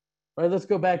beginning. All right, let's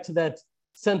go back to that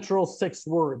central 6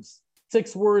 words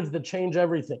that change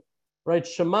everything. Right?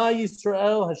 Shema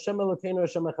Yisrael, Hashem Elokeinu,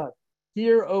 Hashem Echad.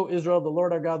 Hear, O Israel, the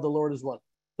Lord our God, the Lord is one.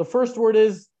 The first word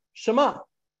is Shema.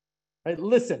 Right?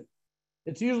 Listen.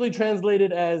 It's usually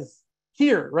translated as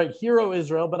hear, right? Hear, O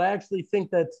Israel. But I actually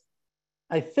think that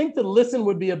listen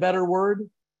would be a better word,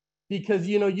 because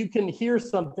you can hear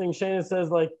something. Shana says,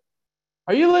 like,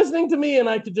 are you listening to me? And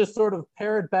I could just sort of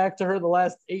parrot back to her the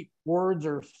last 8 words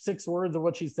or 6 words of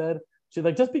what she said. She's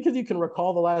like, just because you can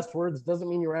recall the last words doesn't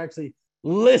mean you're actually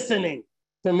listening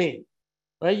to me,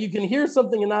 right? You can hear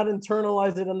something and not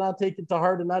internalize it and not take it to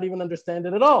heart and not even understand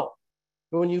it at all.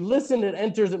 But when you listen, it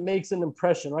enters, it makes an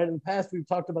impression, right? In the past, we've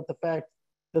talked about the fact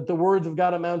that the words of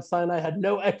God at Mount Sinai had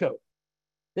no echo.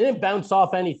 They didn't bounce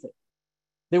off anything.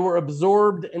 They were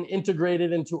absorbed and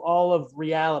integrated into all of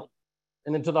reality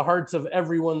and into the hearts of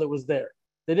everyone that was there.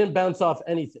 They didn't bounce off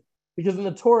anything. Because in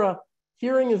the Torah,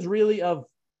 hearing is really of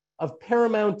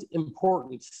paramount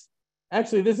importance.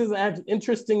 Actually, this is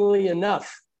interestingly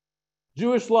enough,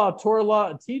 Jewish law, Torah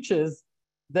law teaches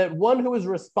that one who is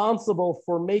responsible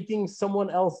for making someone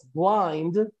else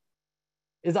blind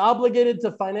is obligated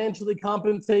to financially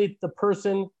compensate the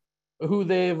person who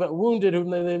they've wounded, whom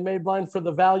they've made blind, for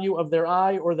the value of their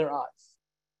eye or their eyes.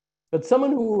 But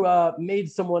someone who made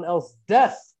someone else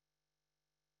deaf,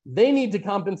 they need to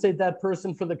compensate that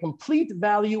person for the complete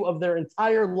value of their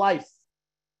entire life.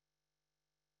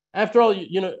 After all,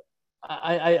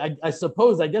 I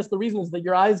suppose, I guess the reason is that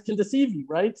your eyes can deceive you,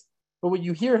 right? But what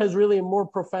you hear has really a more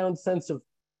profound sense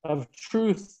of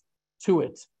truth to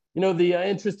it. The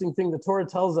interesting thing the Torah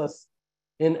tells us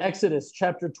in Exodus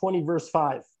chapter 20, verse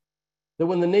 5, that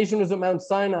when the nation was at Mount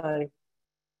Sinai,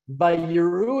 by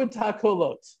Yeruat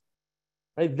HaKolot,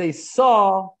 right, they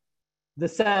saw the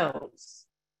sounds.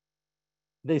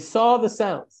 They saw the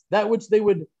sounds. That which they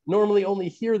would normally only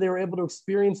hear, they were able to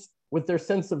experience with their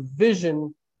sense of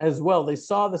vision as well. They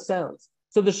saw the sounds.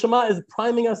 So the Shema is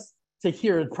priming us to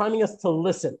hear, priming us to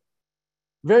listen.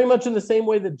 Very much in the same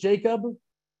way that Jacob,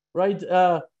 right,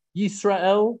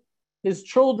 Yisrael, his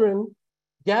children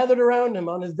gathered around him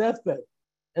on his deathbed,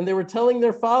 and they were telling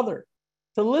their father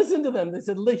to listen to them. They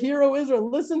said, "Hear, O Israel,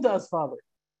 listen to us, Father."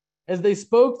 As they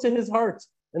spoke to his heart,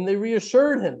 and they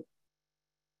reassured him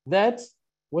that,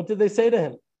 what did they say to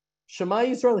him? Shema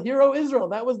Yisrael, hear, O Israel.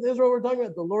 That was the Israel we're talking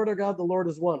about. The Lord our God, the Lord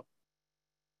is one.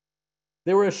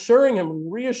 They were assuring him,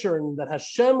 reassuring him that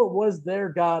Hashem was their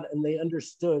God, and they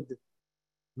understood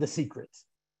the secret.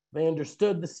 They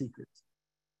understood the secret.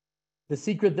 The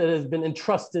secret that has been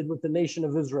entrusted with the nation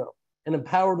of Israel and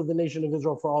empowered with the nation of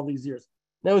Israel for all these years.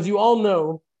 Now, as you all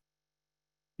know,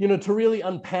 to really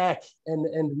unpack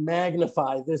and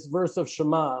magnify this verse of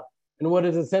Shema and what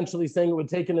it's essentially saying, it would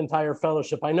take an entire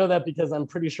fellowship. I know that because I'm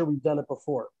pretty sure we've done it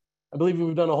before. I believe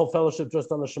we've done a whole fellowship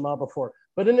just on the Shema before.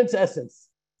 But in its essence,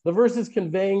 the verse is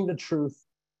conveying the truth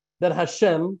that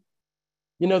Hashem,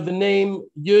 the name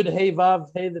Yud He Vav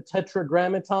He, the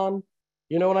tetragrammaton,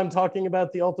 you know what I'm talking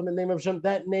about, the ultimate name of Hashem,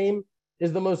 that name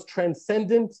is the most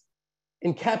transcendent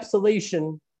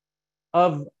encapsulation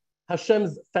of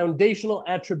Hashem's foundational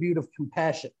attribute of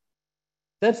compassion.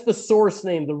 That's the source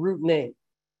name, the root name.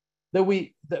 That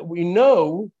we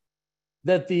know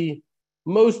that the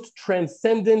most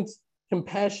transcendent,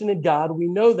 compassionate God, we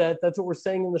know that's what we're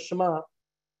saying in the Shema,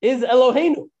 is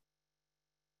Eloheinu,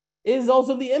 is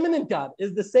also the immanent God,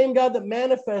 is the same God that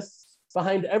manifests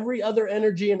behind every other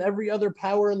energy and every other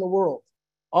power in the world.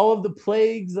 All of the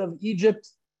plagues of Egypt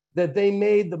that they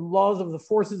made, the laws of the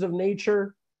forces of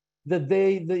nature that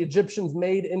the Egyptians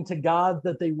made into gods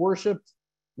that they worshipped,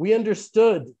 we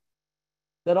understood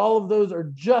that all of those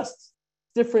are just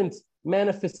different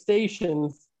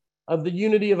manifestations of the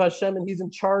unity of Hashem, and He's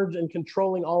in charge and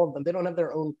controlling all of them. They don't have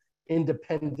their own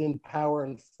independent power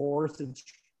and force.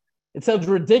 It sounds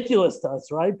ridiculous to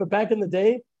us, right? But back in the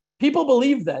day, people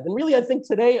believed that. And really, I think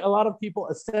today, a lot of people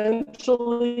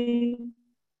essentially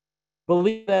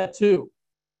believe that too.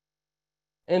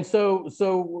 And so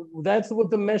that's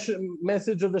what the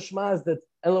message of the Shema is, that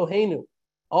Eloheinu,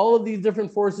 all of these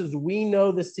different forces, we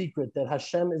know the secret that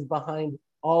Hashem is behind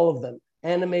all of them,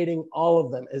 animating all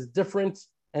of them, as different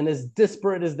and as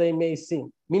disparate as they may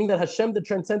seem. Meaning that Hashem, the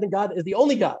transcendent God, is the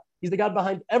only God. He's the God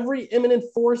behind every immanent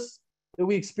force that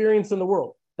we experience in the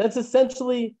world. That's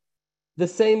essentially the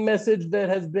same message that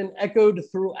has been echoed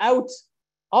throughout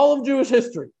all of Jewish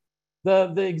history.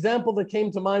 The example that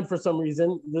came to mind for some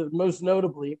reason, the most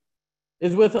notably,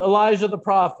 is with Elijah the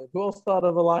prophet. Who else thought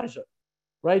of Elijah?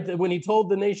 Right? When he told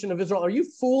the nation of Israel, are you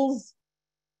fools?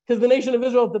 Because the nation of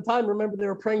Israel at the time, remember, they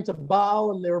were praying to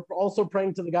Baal and they were also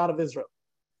praying to the God of Israel.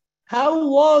 How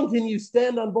long can you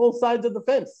stand on both sides of the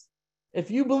fence? If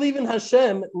you believe in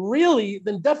Hashem, really,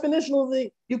 then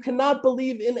definitionally, you cannot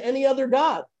believe in any other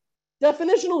God.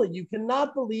 Definitionally, you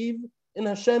cannot believe in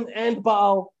Hashem and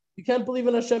Baal. You can't believe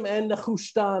in Hashem and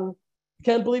Nehushtan. You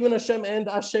can't believe in Hashem and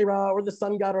Asherah or the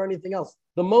sun god or anything else.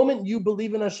 The moment you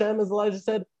believe in Hashem, as Elijah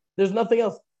said, there's nothing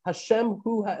else. Hashem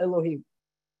hu ha-Elohim.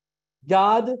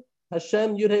 God,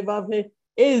 Hashem, Yud He Vav He,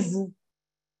 is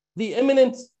the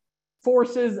immanent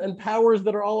forces and powers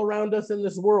that are all around us in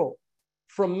this world.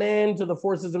 From man to the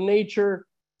forces of nature,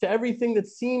 to everything that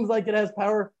seems like it has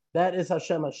power, that is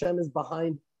Hashem. Hashem is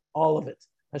behind all of it.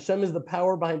 Hashem is the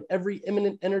power behind every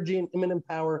immanent energy and immanent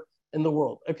power in the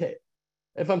world. Okay,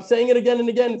 if I'm saying it again and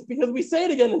again, it's because we say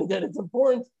it again and again. It's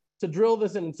important to drill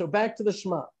this in. And so back to the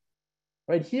Shema.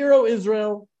 Right? Hear, O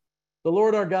Israel, the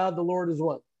Lord our God, the Lord is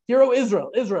one. Hear, O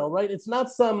Israel, right? It's not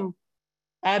some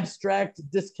abstract,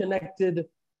 disconnected,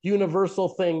 universal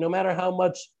thing, no matter how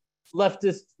much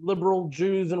leftist, liberal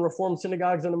Jews and Reform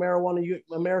synagogues in America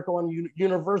want to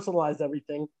universalize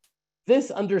everything.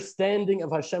 This understanding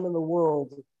of Hashem in the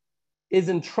world is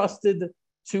entrusted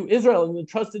to Israel and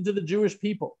entrusted to the Jewish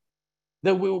people.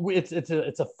 That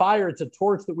it's a fire, it's a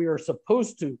torch that we are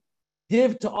supposed to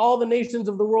give to all the nations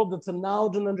of the world. That's a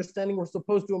knowledge and understanding we're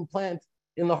supposed to implant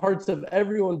in the hearts of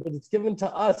everyone, but it's given to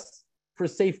us for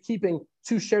safekeeping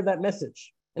to share that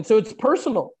message. And so it's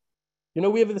personal.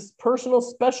 We have this personal,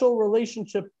 special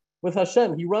relationship with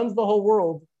Hashem. He runs the whole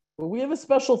world, but we have a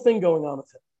special thing going on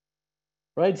with him.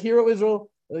 Right? Hear, O Israel,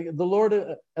 the Lord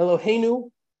Eloheinu,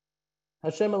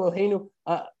 Hashem Eloheinu.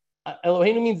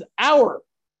 Eloheinu means our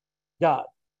God.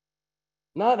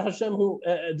 Not Hashem who,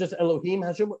 just Elohim,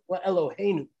 Hashem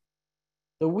Eloheinu.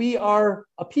 That we are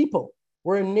a people,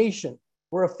 we're a nation,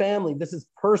 we're a family. This is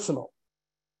personal.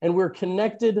 And we're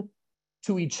connected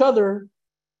to each other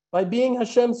by being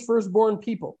Hashem's firstborn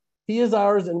people. He is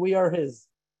ours and we are his.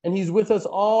 And he's with us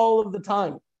all of the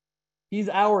time. He's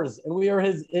ours and we are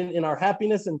his in our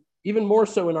happiness and even more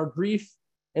so in our grief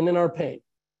and in our pain.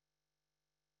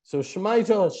 So Shema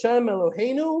Yisrael, Hashem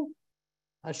Eloheinu,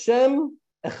 Hashem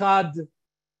Echad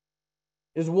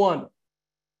is one.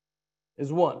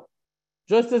 Is one.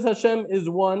 Just as Hashem is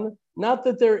one, not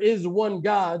that there is one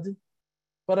God,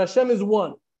 but Hashem is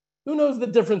one. Who knows the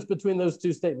difference between those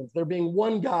two statements? There being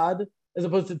one God as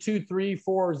opposed to 2, 3,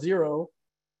 4, 0.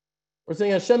 We're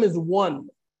saying Hashem is one.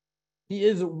 He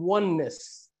is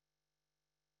oneness.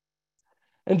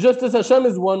 And just as Hashem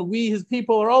is one, we, his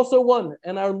people, are also one.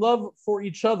 And our love for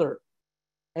each other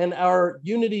and our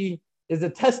unity is a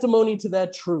testimony to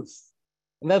that truth.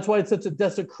 And that's why it's such a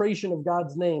desecration of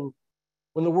God's name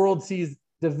when the world sees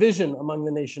division among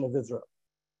the nation of Israel.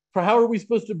 For how are we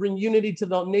supposed to bring unity to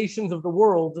the nations of the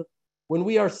world when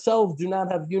we ourselves do not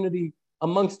have unity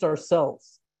amongst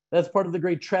ourselves? That's part of the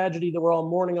great tragedy that we're all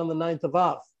mourning on the 9th of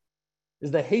Av.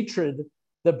 is the hatred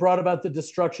that brought about the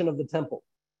destruction of the temple.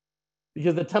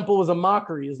 Because the temple was a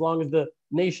mockery as long as the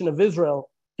nation of Israel.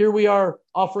 Here we are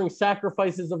offering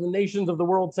sacrifices of the nations of the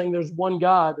world, saying there's one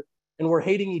God, and we're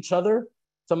hating each other.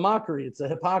 It's a mockery. It's a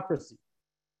hypocrisy.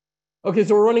 Okay,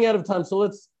 so we're running out of time. So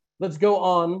let's go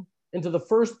on into the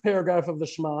first paragraph of the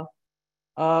Shema.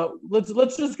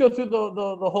 Let's just go through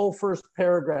the whole first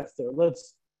paragraph there.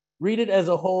 Let's read it as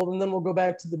a whole, and then we'll go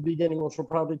back to the beginning, which will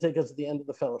probably take us to the end of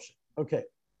the fellowship. Okay.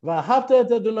 And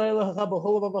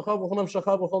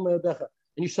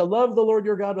you shall love the Lord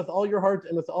your God with all your heart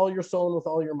and with all your soul and with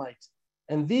all your might.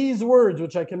 And these words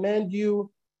which I command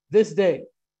you this day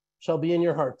shall be in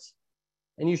your hearts.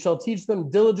 And you shall teach them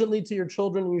diligently to your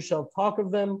children, and you shall talk of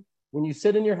them when you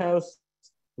sit in your house,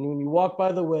 and when you walk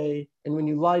by the way, and when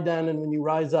you lie down, and when you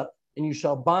rise up. And you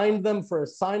shall bind them for a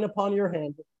sign upon your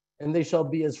hand, and they shall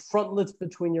be as frontlets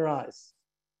between your eyes.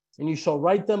 And you shall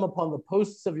write them upon the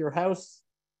posts of your house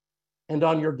and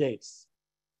on your gates.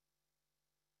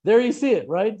 There you see it,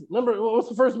 right? What's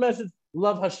the first message?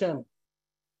 Love Hashem.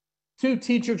 2,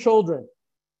 teach your children.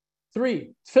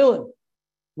 3, tefillin.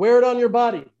 Wear it on your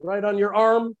body, right? On your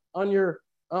arm, on your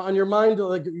mind,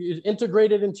 like you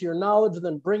integrate it into your knowledge, and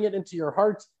then bring it into your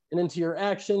heart and into your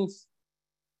actions.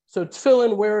 So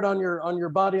tefillin, wear it on your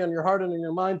body, on your heart, and in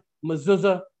your mind.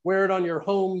 Mezuzah, wear it on your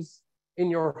homes, in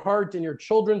your heart, in your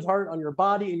children's heart, on your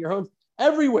body, in your homes,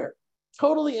 everywhere.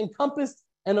 Totally encompassed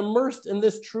and immersed in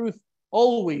this truth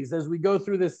always as we go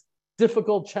through this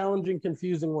difficult, challenging,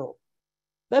 confusing world.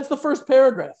 That's the first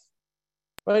paragraph.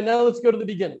 Right, now let's go to the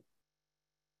beginning.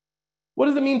 What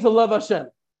does it mean to love Hashem?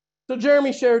 So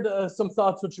Jeremy shared some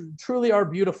thoughts which truly are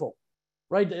beautiful,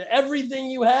 right? Everything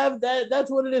you have,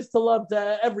 that's what it is to love,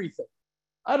 to everything.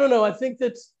 I don't know. I think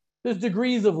that there's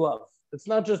degrees of love. It's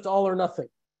not just all or nothing,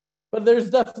 but there's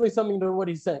definitely something to what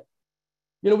he's saying.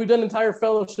 You know, we've done entire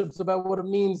fellowships about what it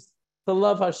means to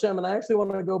love Hashem, and I actually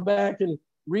want to go back and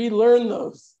relearn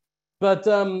those. But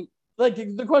like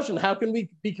the question, how can we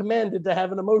be commanded to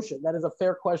have an emotion? That is a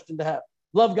fair question to have.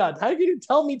 Love God. How can you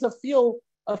tell me to feel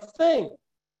a thing?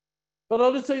 But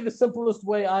I'll just tell you the simplest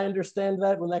way I understand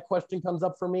that when that question comes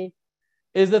up for me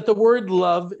is that the word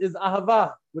love is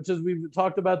ahava, which, as we've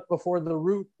talked about before, the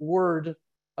root word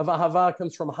of ahava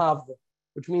comes from hav,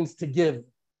 which means to give.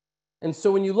 And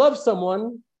so when you love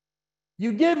someone,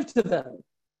 you give to them.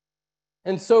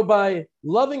 And so by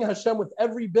loving Hashem with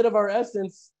every bit of our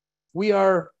essence, we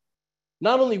are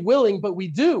not only willing, but we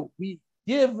do. We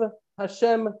give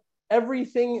Hashem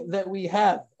everything that we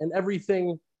have and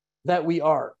everything that we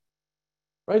are.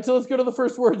 Right? So let's go to the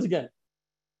first words again.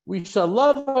 We shall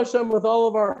love Hashem with all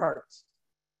of our hearts.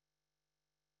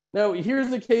 Now, here's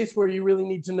the case where you really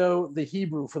need to know the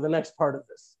Hebrew for the next part of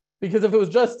this. Because if it was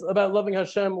just about loving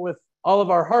Hashem with all of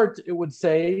our heart, it would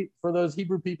say, for those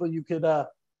Hebrew people, you could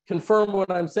confirm what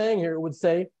I'm saying here, it would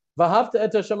say, V'ahavta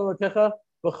et Hashem Elokecha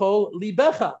b'chol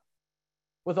libecha,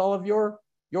 with all of your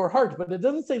heart. But it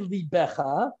doesn't say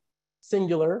libecha,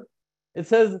 singular. It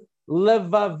says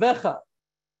levavecha,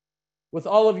 with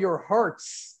all of your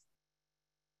hearts,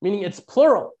 meaning it's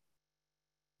plural.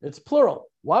 It's plural.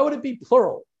 Why would it be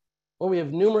plural? Well, we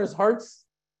have numerous hearts.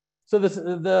 So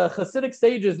the Hasidic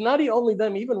sages, not only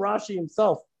them, even Rashi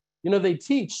himself, they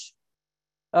teach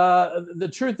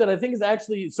the truth that I think is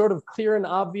actually sort of clear and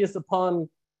obvious upon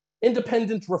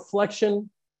independent reflection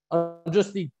on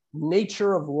just the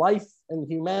nature of life and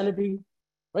humanity,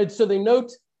 right? So they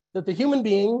note that the human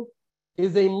being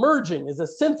is a merging, is a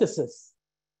synthesis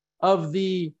of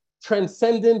the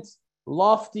transcendent,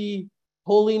 lofty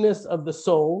holiness of the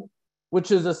soul,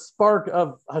 which is a spark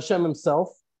of Hashem himself,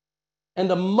 and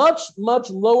a much, much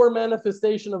lower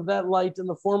manifestation of that light in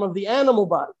the form of the animal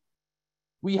body.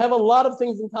 We have a lot of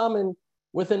things in common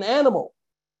with an animal.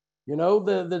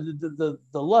 The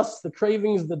lusts, the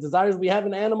cravings, the desires, we have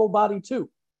an animal body too.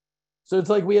 So it's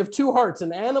like we have two hearts,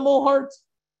 an animal heart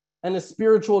and a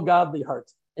spiritual godly heart.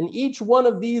 And each one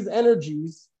of these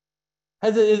energies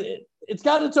it's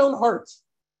got its own heart.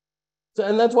 So,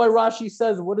 and that's why Rashi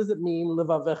says, what does it mean,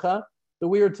 levavecha? That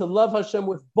we are to love Hashem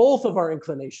with both of our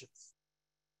inclinations,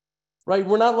 right?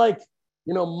 We're not like,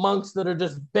 monks that are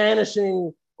just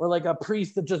banishing, or like a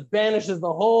priest that just banishes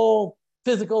the whole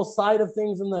physical side of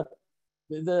things and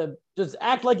the just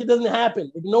act like it doesn't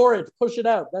happen, ignore it, push it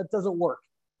out. That doesn't work.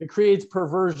 It creates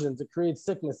perversions. It creates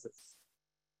sicknesses.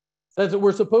 That's what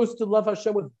we're supposed to love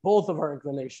Hashem with both of our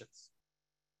inclinations.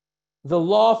 The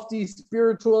lofty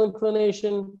spiritual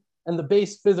inclination and the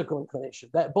base physical inclination,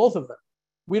 that both of them.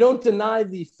 We don't deny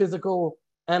the physical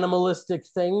animalistic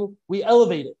thing, we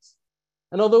elevate it.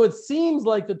 And although it seems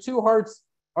like the two hearts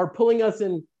are pulling us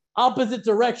in opposite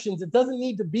directions, it doesn't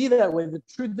need to be that way. The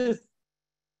truth is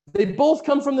They both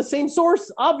come from the same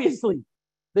source, obviously.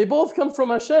 They both come from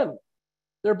Hashem.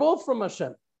 They're both from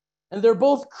Hashem. And they're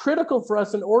both critical for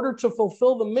us in order to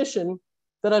fulfill the mission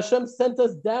that Hashem sent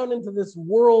us down into this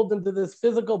world, into this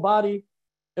physical body,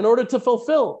 in order to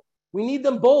fulfill. We need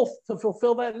them both to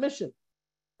fulfill that mission.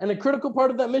 And a critical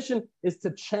part of that mission is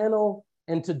to channel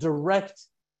and to direct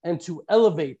and to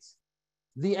elevate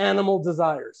the animal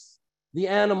desires, the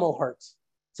animal heart,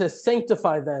 to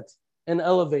sanctify that and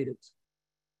elevate it.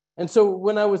 And so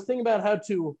when I was thinking about how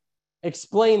to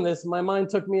explain this, my mind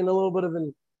took me in a little bit of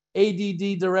an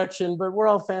ADD direction, but we're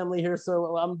all family here,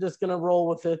 so I'm just going to roll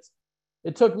with it.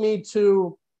 It took me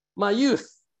to my youth.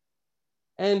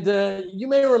 And you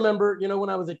may remember, when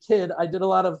I was a kid, I did a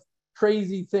lot of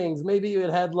crazy things. Maybe it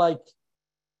had like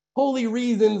holy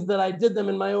reasons that I did them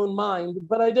in my own mind,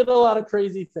 but I did a lot of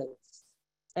crazy things.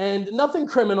 And nothing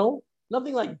criminal,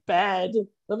 nothing like bad,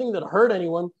 nothing that hurt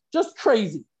anyone, just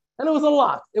crazy. And it was a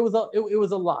lot. It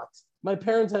was a lot. My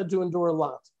parents had to endure a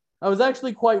lot. I was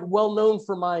actually quite well known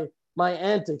for my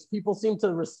antics. People seemed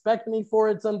to respect me for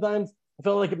it sometimes. I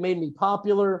felt like it made me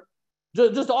popular.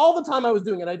 Just all the time I was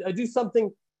doing it. I do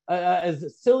something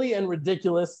as silly and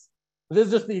ridiculous. This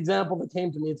is just the example that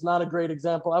came to me. It's not a great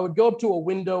example. I would go up to a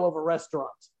window of a restaurant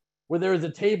where there is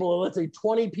a table of, let's say,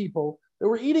 20 people that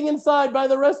were eating inside by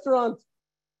the restaurant.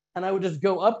 And I would just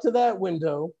go up to that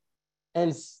window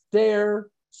and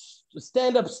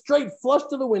stand up straight flush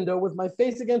to the window with my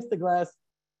face against the glass,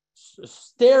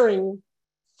 staring,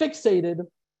 fixated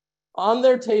on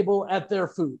their table at their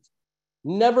food.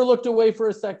 Never looked away for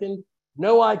a second,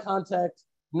 no eye contact,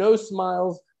 no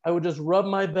smiles. I would just rub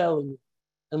my belly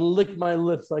and lick my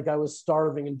lips like I was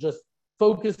starving and just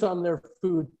focus on their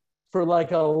food for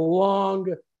like a long,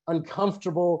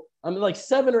 uncomfortable, like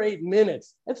 7 or 8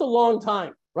 minutes. It's a long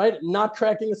time, right? Not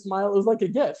cracking a smile. It was like a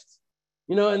gift,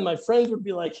 and my friends would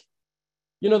be like,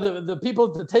 the people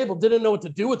at the table didn't know what to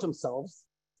do with themselves.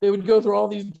 They would go through all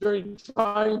these journeys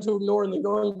trying to ignore and then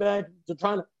going back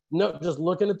to just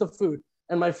looking at the food.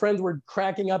 And my friends were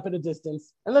cracking up at a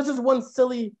distance. And that's just one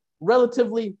silly,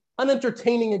 relatively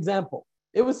unentertaining example.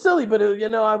 It was silly, but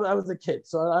I was a kid,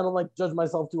 so I don't like judge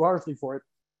myself too harshly for it.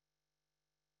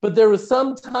 But there was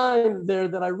some time there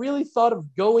that I really thought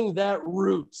of going that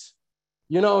route.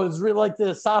 It was really like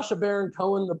the Sacha Baron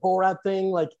Cohen, the Borat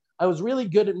thing. Like I was really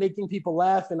good at making people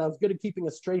laugh, and I was good at keeping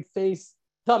a straight face.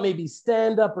 Thought maybe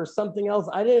stand up or something else.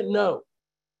 I didn't know,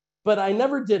 but I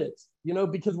never did it.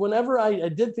 Because whenever I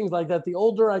did things like that, the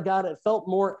older I got, it felt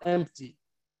more empty.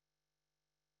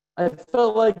 I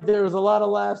felt like there was a lot of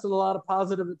laughs and a lot of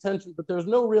positive attention, but there was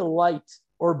no real light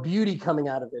or beauty coming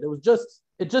out of it.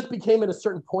 It just became at a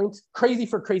certain point crazy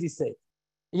for crazy's sake.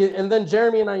 And then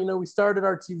Jeremy and I, we started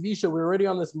our TV show. We were already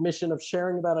on this mission of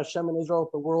sharing about Hashem and Israel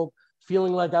with the world,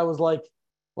 feeling like I was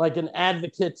like an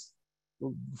advocate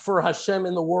for Hashem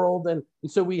in the world. And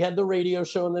so we had the radio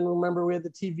show, and then remember we had the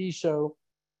TV show.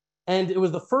 And it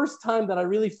was the first time that I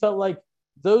really felt like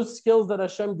those skills that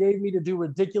Hashem gave me to do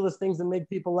ridiculous things and make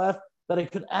people laugh, that I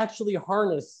could actually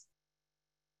harness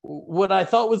what I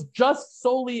thought was just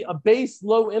solely a base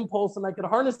low impulse, and I could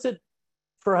harness it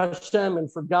for Hashem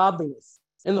and for godliness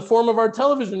in the form of our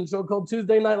television show called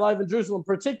Tuesday Night Live in Jerusalem,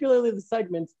 particularly the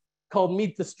segment called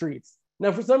Meet the Streets.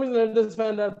 Now, for some reason, I just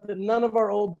found out that none of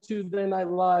our old Tuesday Night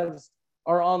Lives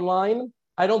are online.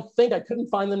 I couldn't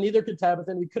find them, neither could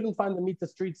Tabitha, and we couldn't find the Meet the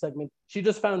Streets segment. She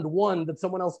just found one that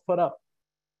someone else put up.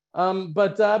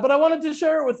 But I wanted to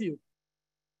share it with you.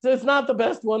 So it's not the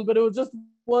best one, but it was just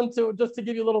one to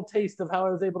give you a little taste of how I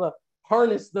was able to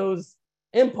harness those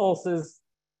impulses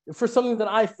for something that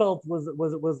I felt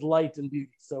was light and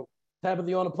beauty. So Tabitha,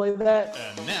 you want to play that?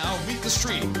 And now Meet the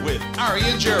Street with Ari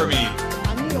and Jeremy.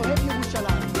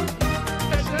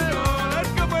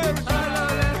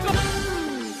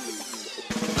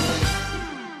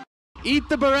 Eat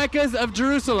the barekas of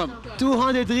Jerusalem.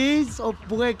 200 trees of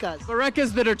burekas.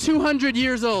 Barekas that are 200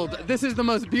 years old. This is the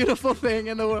most beautiful thing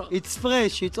in the world. It's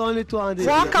fresh. It's only 200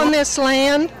 Walk on this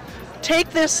land, take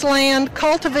this land,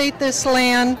 cultivate this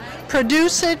land,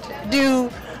 produce it, do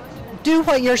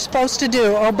what you're supposed to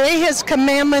do. Obey his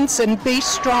commandments and be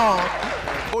strong.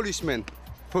 Polish man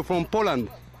from Poland.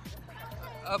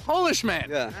 A Polish man?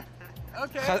 Yeah.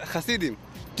 Okay. Hasidim.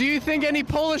 Do you think any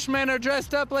Polish men are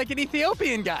dressed up like an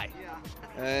Ethiopian guy?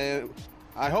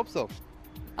 I hope so.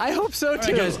 I hope so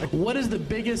too. All right, guys, what is the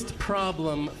biggest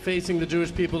problem facing the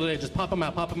Jewish people today? Just pop them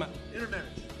out, pop them out.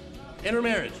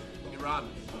 Intermarriage.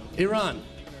 Iran.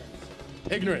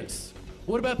 Ignorance.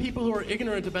 What about people who are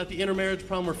ignorant about the intermarriage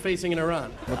problem we're facing in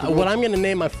Iran? What I'm going to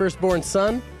name my firstborn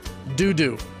son,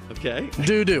 Doo-Doo. Okay.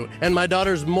 Doo-Doo. And my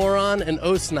daughter's Moron and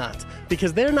Osnat.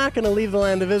 because they're not going to leave the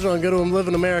land of Israel and go to live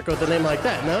in America with a name like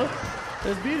that, no?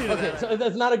 There's beauty to that. So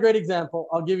that's not a great example.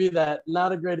 I'll give you that.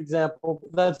 Not a great example.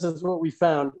 That's just what we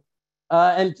found.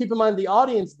 And keep in mind, the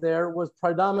audience there was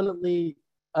predominantly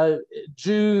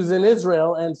Jews in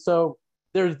Israel. And so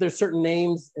there's certain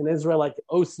names in Israel like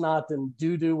Osnat and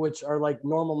Dudu, which are like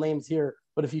normal names here.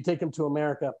 But if you take them to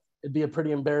America, it'd be a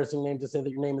pretty embarrassing name to say that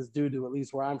your name is Dudu, at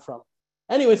least where I'm from.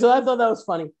 Anyway, so I thought that was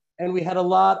funny. And we had a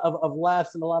lot of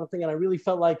laughs and a lot of things. And I really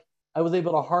felt like I was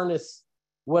able to harness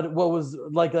what was,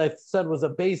 like I said, was a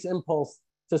base impulse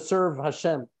to serve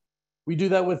Hashem. We do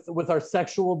that with our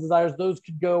sexual desires. Those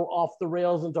could go off the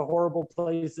rails into horrible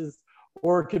places,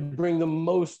 or it could bring the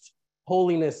most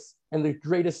holiness and the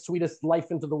greatest, sweetest life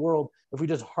into the world if we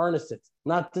just harness it,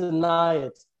 not deny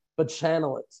it, but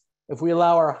channel it. If we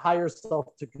allow our higher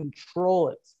self to control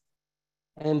it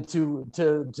and to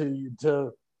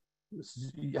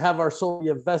have our soul be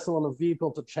a vessel and a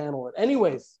vehicle to channel it.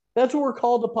 Anyways, that's what we're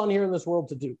called upon here in this world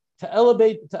to do, to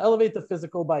elevate the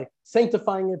physical by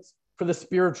sanctifying it for the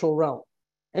spiritual realm.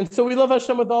 And so we love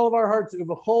Hashem with all of our hearts,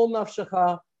 uv'chol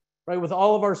nafshecha, right, with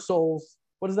all of our souls.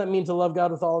 What does that mean, to love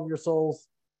God with all of your souls?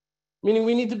 Meaning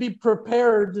we need to be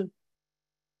prepared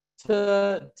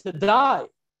to die,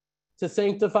 to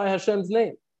sanctify Hashem's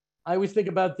name. I always think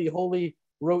about the holy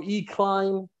Ro'i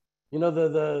Klein. You know,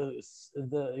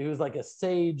 he was like a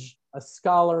sage, a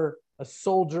scholar, a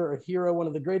soldier, a hero, one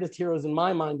of the greatest heroes in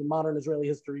my mind in modern Israeli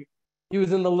history. He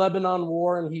was in the Lebanon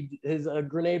War, and his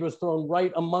grenade was thrown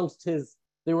right amongst his.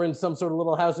 They were in some sort of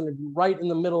little house, and right in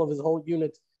the middle of his whole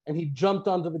unit, and he jumped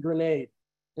onto the grenade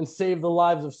and saved the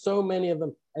lives of so many of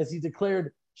them, as he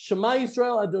declared, Shema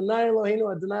Yisrael, Adonai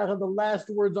Eloheinu, Adonai Echad, the last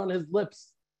words on his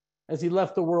lips as he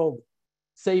left the world,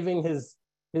 saving his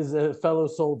fellow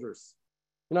soldiers.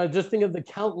 You know, I just think of the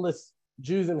countless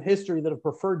Jews in history that have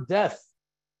preferred death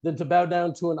than to bow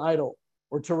down to an idol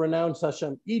or to renounce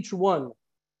Hashem, each one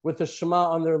with the Shema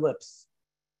on their lips.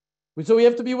 So we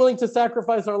have to be willing to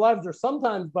sacrifice our lives, or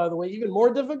sometimes, by the way, even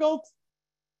more difficult,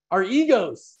 our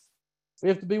egos. We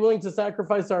have to be willing to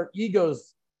sacrifice our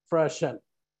egos for Hashem.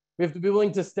 We have to be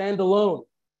willing to stand alone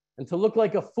and to look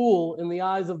like a fool in the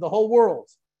eyes of the whole world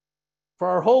for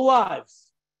our whole lives.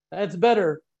 That's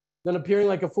better than appearing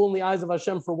like a fool in the eyes of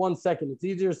Hashem for 1 second. It's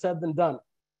easier said than done.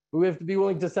 But we have to be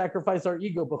willing to sacrifice our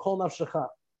ego, b'chol nafshecha.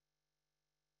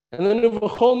 And then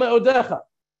b'chol me'odecha,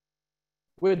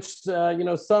 which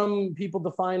some people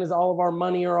define as all of our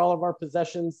money or all of our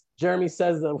possessions. Jeremy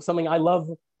says something I love,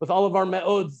 with all of our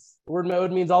me'ods. The word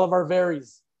me'od means all of our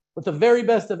varies, with the very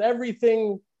best of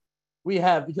everything we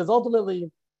have. Because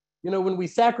ultimately, when we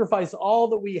sacrifice all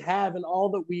that we have and all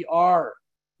that we are,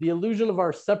 the illusion of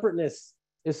our separateness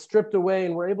is stripped away,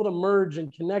 and we're able to merge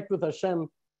and connect with Hashem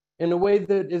in a way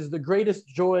that is the greatest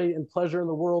joy and pleasure in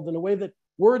the world, in a way that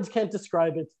words can't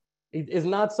describe it. It is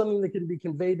not something that can be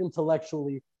conveyed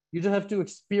intellectually. You just have to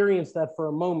experience that for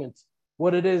a moment,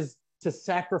 what it is to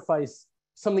sacrifice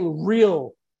something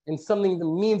real and something that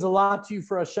means a lot to you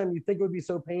for Hashem. You think it would be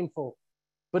so painful,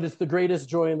 but it's the greatest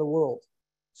joy in the world.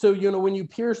 So, when you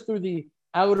pierce through the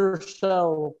outer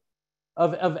shell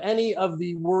of any of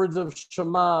the words of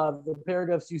Shema, the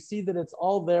paragraphs, you see that it's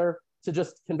all there to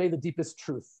just convey the deepest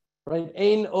truth, right?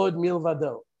 Ein od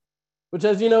milvado, which,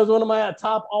 as you know, is one of my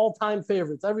top all-time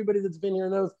favorites. Everybody that's been here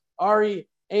knows, Ari,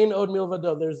 Ein od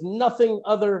milvado. There's nothing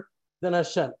other than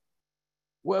Hashem,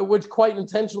 which quite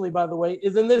intentionally, by the way,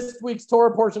 is in this week's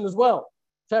Torah portion as well.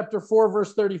 Chapter 4,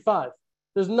 verse 35.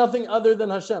 There's nothing other than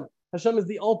Hashem. Hashem is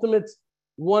the ultimate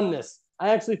oneness. I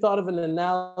actually thought of an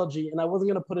analogy, and I wasn't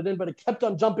going to put it in, but it kept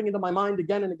on jumping into my mind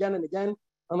again and again and again.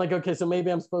 I'm like, okay, so maybe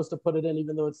I'm supposed to put it in,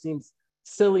 even though it seems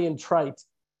silly and trite.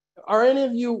 Are any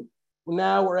of you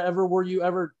now or ever, were you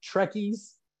ever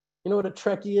Trekkies? You know what a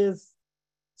Trekkie is?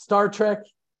 Star Trek?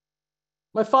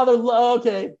 My father,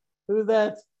 okay, who's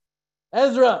that?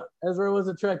 Ezra. Ezra was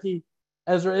a Trekkie.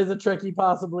 Ezra is a Trekkie,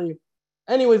 possibly.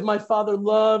 Anyways, my father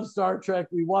loved Star Trek.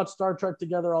 We watched Star Trek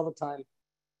together all the time.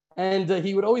 And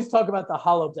he would always talk about the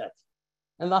holodeck.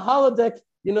 And the holodeck,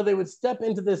 they would step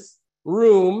into this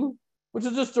room, which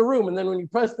is just a room. And then when you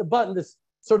press the button, this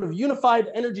sort of unified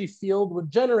energy field would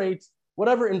generate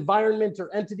whatever environment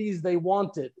or entities they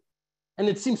wanted. And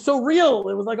it seemed so real.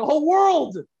 It was like a whole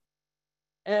world.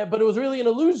 But it was really an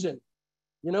illusion,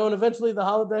 and eventually the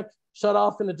holodeck shut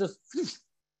off, and it just,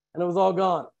 and it was all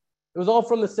gone. It was all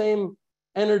from the same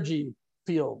energy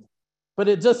field. But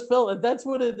it just felt, that's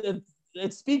what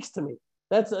it speaks to me.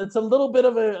 It's a little bit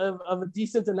of a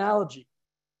decent analogy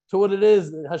to what it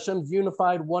is, Hashem's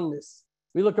unified oneness.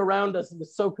 We look around us and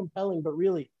it's so compelling, but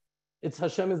really, it's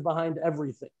Hashem is behind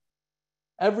everything.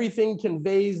 Everything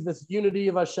conveys this unity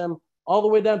of Hashem all the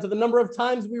way down to the number of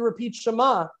times we repeat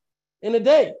Shema in a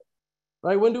day,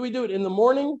 right? When do we do it? In the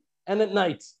morning and at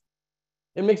night.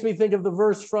 It makes me think of the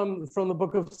verse from the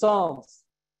book of Psalms.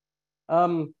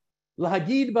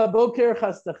 Lahagid baboker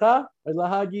chastecha,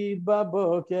 lahagid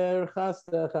baboker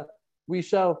chastecha. We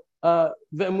shall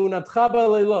ve'emunatcha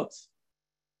ba'leilot.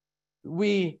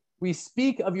 We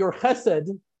speak of your chesed,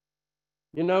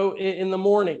 in the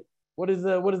morning. What is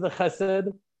the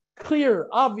chesed? Clear,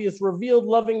 obvious, revealed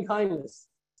loving kindness.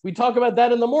 We talk about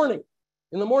that in the morning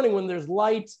when there's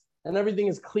light and everything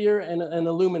is clear and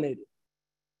illuminated.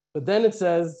 But then it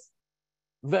says,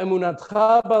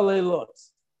 ve'emunatcha ba'leilot.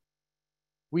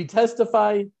 We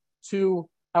testify to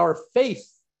our faith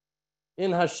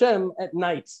in Hashem at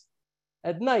night,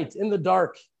 in the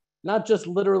dark, not just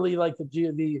literally like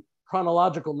the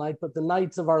chronological night, but the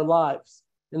nights of our lives,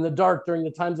 in the dark during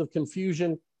the times of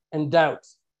confusion and doubt.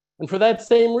 And for that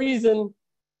same reason,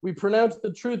 we pronounce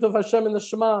the truth of Hashem in the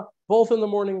Shema, both in the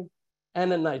morning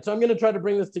and at night. So I'm going to try to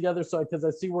bring this together because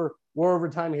I see we're over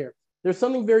time here. There's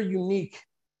something very unique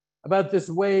about this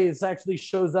way it actually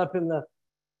shows up in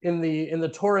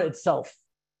the Torah itself.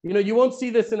 You won't see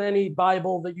this in any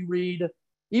Bible that you read.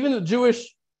 Even the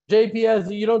Jewish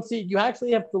JPS, you don't see it. You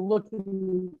actually have to look in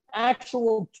the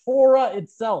actual Torah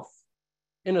itself,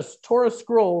 in a Torah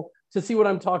scroll, to see what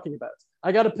I'm talking about.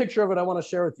 I got a picture of it I want to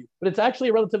share with you. But it's actually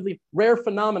a relatively rare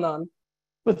phenomenon.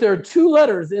 But there are two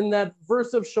letters in that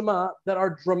verse of Shema that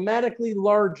are dramatically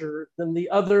larger than the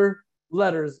other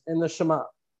letters in the Shema.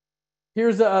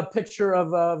 Here's a picture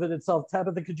of it itself.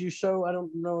 Tabitha, could you show? I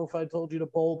don't know if I told you to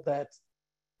bold that.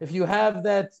 If you have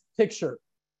that picture,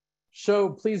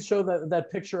 please show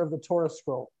that picture of the Torah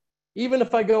scroll. Even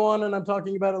if I go on and I'm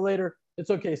talking about it later, it's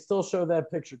okay. Still show that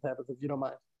picture, Tabitha, if you don't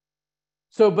mind.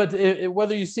 So, but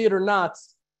whether you see it or not,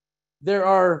 there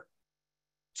are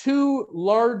two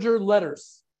larger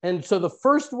letters. And so the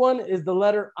first one is the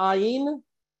letter Ayin,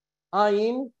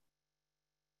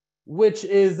 which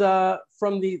is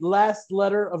from the last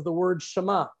letter of the word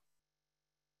Shema,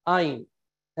 Ayin.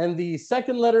 And the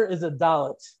second letter is a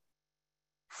Dalet,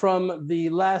 from the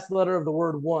last letter of the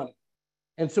word one.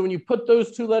 And so when you put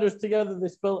those two letters together, they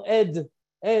spell Ed,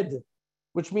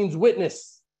 which means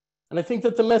witness. And I think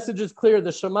that the message is clear.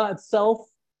 The Shema itself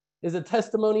is a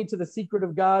testimony to the secret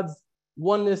of God's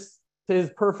oneness, to his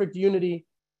perfect unity.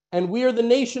 And we are the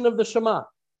nation of the Shema.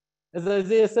 As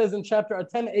Isaiah says in chapter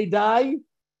Atem Edai,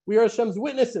 we are Hashem's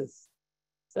witnesses.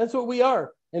 That's what we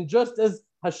are. And just as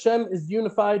Hashem is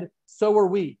unified, so are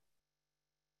we,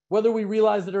 whether we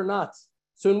realize it or not.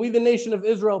 So when we, the nation of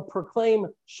Israel, proclaim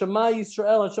Shema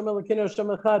Yisrael, Hashem Elokeinu, Hashem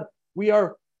Echad, we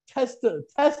are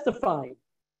testifying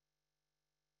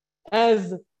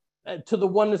as to the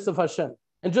oneness of Hashem.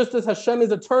 And just as Hashem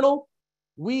is eternal,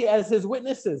 we as his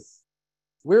witnesses,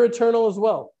 we're eternal as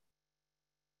well.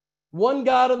 One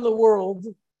God in the world,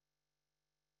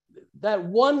 that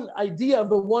one idea of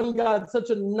the one God, such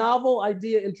a novel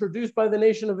idea introduced by the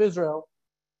nation of Israel,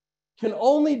 can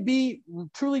only be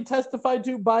truly testified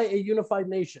to by a unified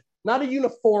nation. Not a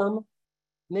uniform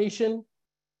nation,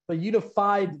 but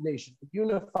unified nation. A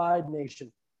unified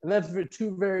nation. And that's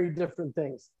two very different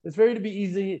things. It's very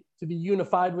easy to be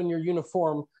unified when you're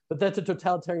uniform, but that's a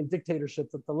totalitarian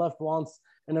dictatorship that the left wants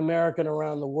in America and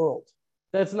around the world.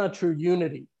 That's not true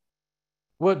unity.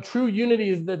 What true unity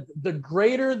is, that the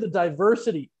greater the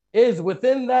diversity is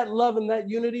within that love and that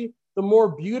unity, the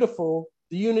more beautiful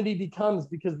the unity becomes,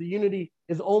 because the unity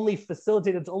is only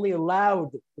facilitated, it's only allowed,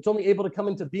 it's only able to come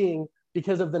into being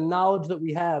because of the knowledge that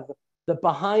we have that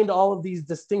behind all of these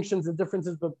distinctions and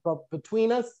differences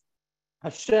between us,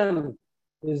 Hashem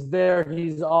is there.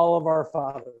 He's all of our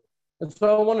Father. And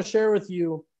so I want to share with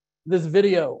you this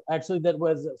video, actually, that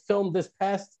was filmed this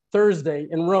past Thursday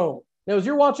in Rome. Now, as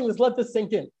you're watching this, let this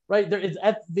sink in, right?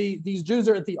 These Jews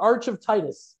are at the Arch of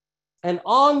Titus. And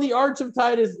on the Arch of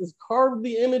Titus is carved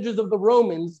the images of the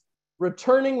Romans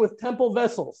returning with temple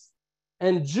vessels,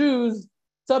 and Jews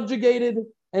subjugated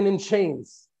and in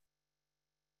chains.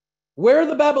 Where are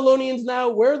the Babylonians now?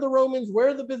 Where are the Romans? Where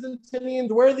are the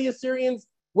Byzantinians? Where are the Assyrians?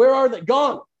 Where are they?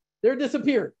 Gone. They're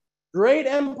disappeared. Great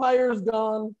empires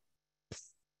gone.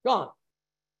 Gone.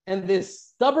 And this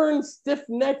stubborn,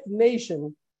 stiff-necked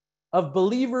nation of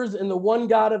believers in the one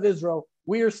God of Israel,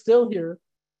 we are still here,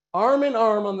 arm in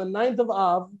arm on the 9th of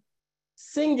Av,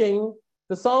 singing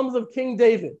the Psalms of King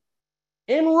David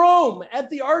in Rome at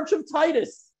the Arch of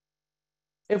Titus.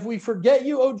 If we forget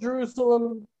you, O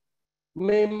Jerusalem,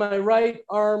 may my right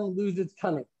arm lose its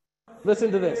cunning.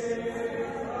 Listen to this.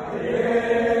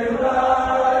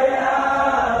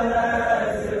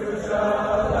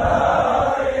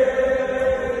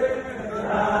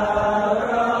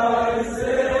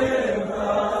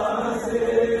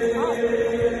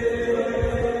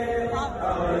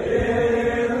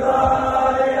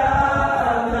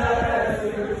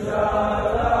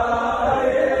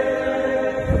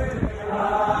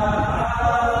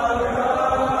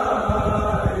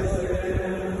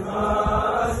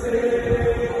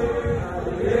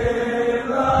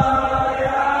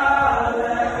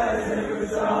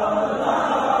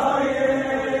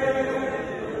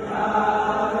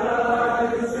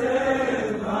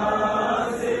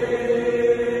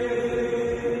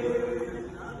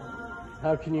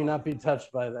 can you not be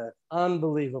touched by that?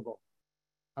 Unbelievable.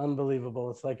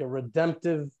 Unbelievable. It's like a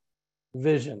redemptive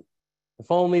vision. If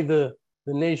only the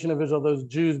nation of Israel, those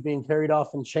Jews being carried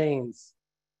off in chains,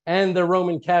 and their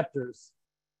Roman captors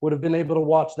would have been able to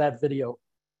watch that video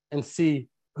and see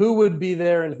who would be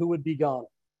there and who would be gone.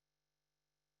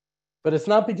 But it's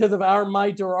not because of our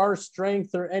might or our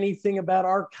strength or anything about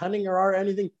our cunning or our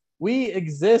anything. We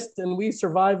exist and we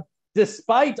survive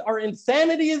despite our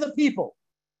insanity as a people,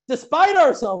 despite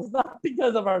ourselves, not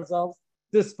because of ourselves,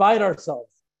 despite ourselves.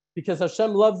 Because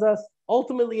Hashem loves us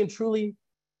ultimately and truly.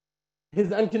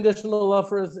 His unconditional love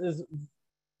for us is,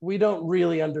 we don't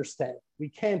really understand. We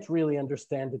can't really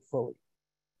understand it fully,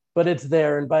 but it's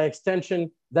there. And by extension,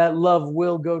 that love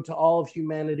will go to all of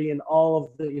humanity and all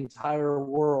of the entire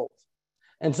world.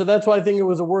 And so that's why I think it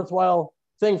was a worthwhile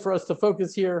thing for us to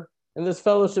focus here in this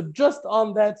fellowship just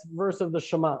on that verse of the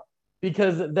Shema,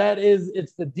 because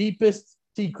it's the deepest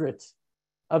secret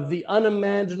of the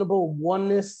unimaginable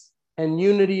oneness and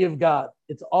unity of God.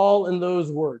 It's all in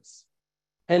those words.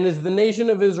 And as the nation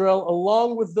of Israel,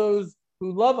 along with those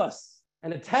who love us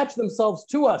and attach themselves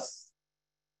to us,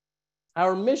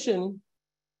 our mission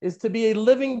is to be a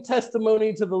living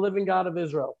testimony to the living God of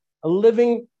Israel, a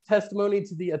living testimony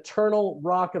to the eternal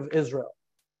Rock of Israel.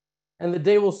 And the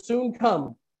day will soon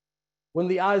come when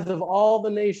the eyes of all the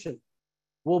nation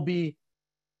will be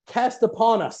cast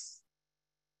upon us.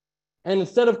 And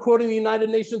instead of quoting the United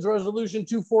Nations Resolution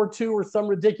 242 or some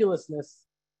ridiculousness,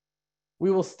 we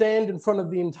will stand in front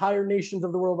of the entire nations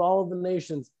of the world, all of the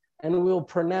nations, and we will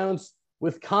pronounce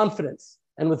with confidence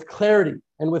and with clarity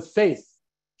and with faith,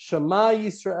 Shema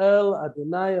Yisrael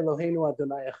Adonai Eloheinu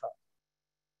Adonai Echad.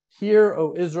 Hear,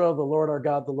 O Israel, the Lord our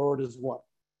God, the Lord is one.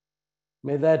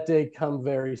 May that day come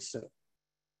very soon.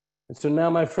 And so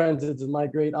now, my friends, it is my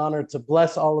great honor to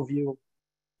bless all of you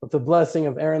with the blessing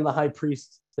of Aaron the high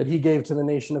priest that he gave to the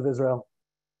nation of Israel.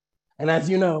 And as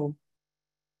you know,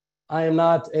 I am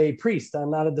not a priest. I'm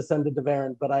not a descendant of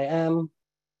Aaron, but I am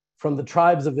from the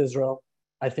tribes of Israel.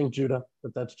 I think Judah,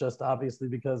 but that's just obviously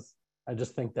because I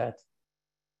just think that.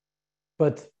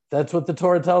 But that's what the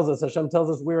Torah tells us. Hashem tells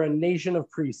us we're a nation of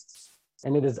priests,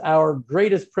 and it is our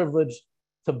greatest privilege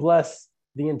to bless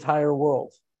the entire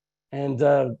world. And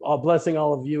blessing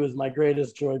all of you is my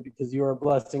greatest joy, because you are a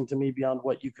blessing to me beyond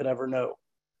what you could ever know.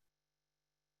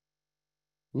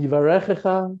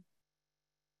 Yivarechecha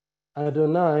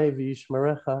Adonai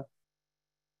v'yishmerecha,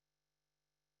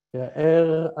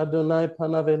 Ya'er Adonai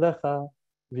panav elecha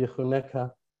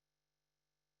v'yichuneka,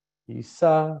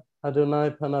 Yisa Adonai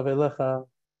panav elecha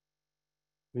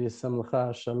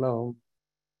v'yisamlecha shalom.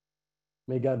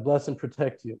 May God bless and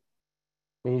protect you.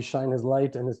 May he shine his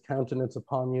light and his countenance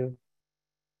upon you,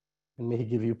 and may he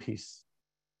give you peace.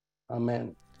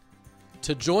 Amen.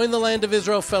 To join the Land of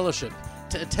Israel Fellowship,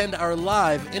 to attend our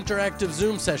live interactive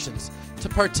Zoom sessions, to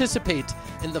participate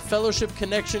in the Fellowship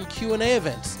Connection Q&A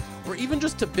events, or even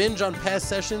just to binge on past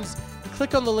sessions,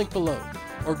 click on the link below,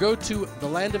 or go to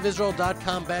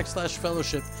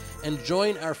thelandofisrael.com/fellowship and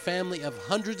join our family of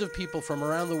hundreds of people from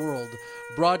around the world,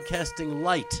 broadcasting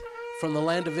light from the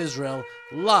Land of Israel,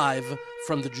 live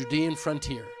from the Judean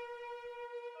frontier.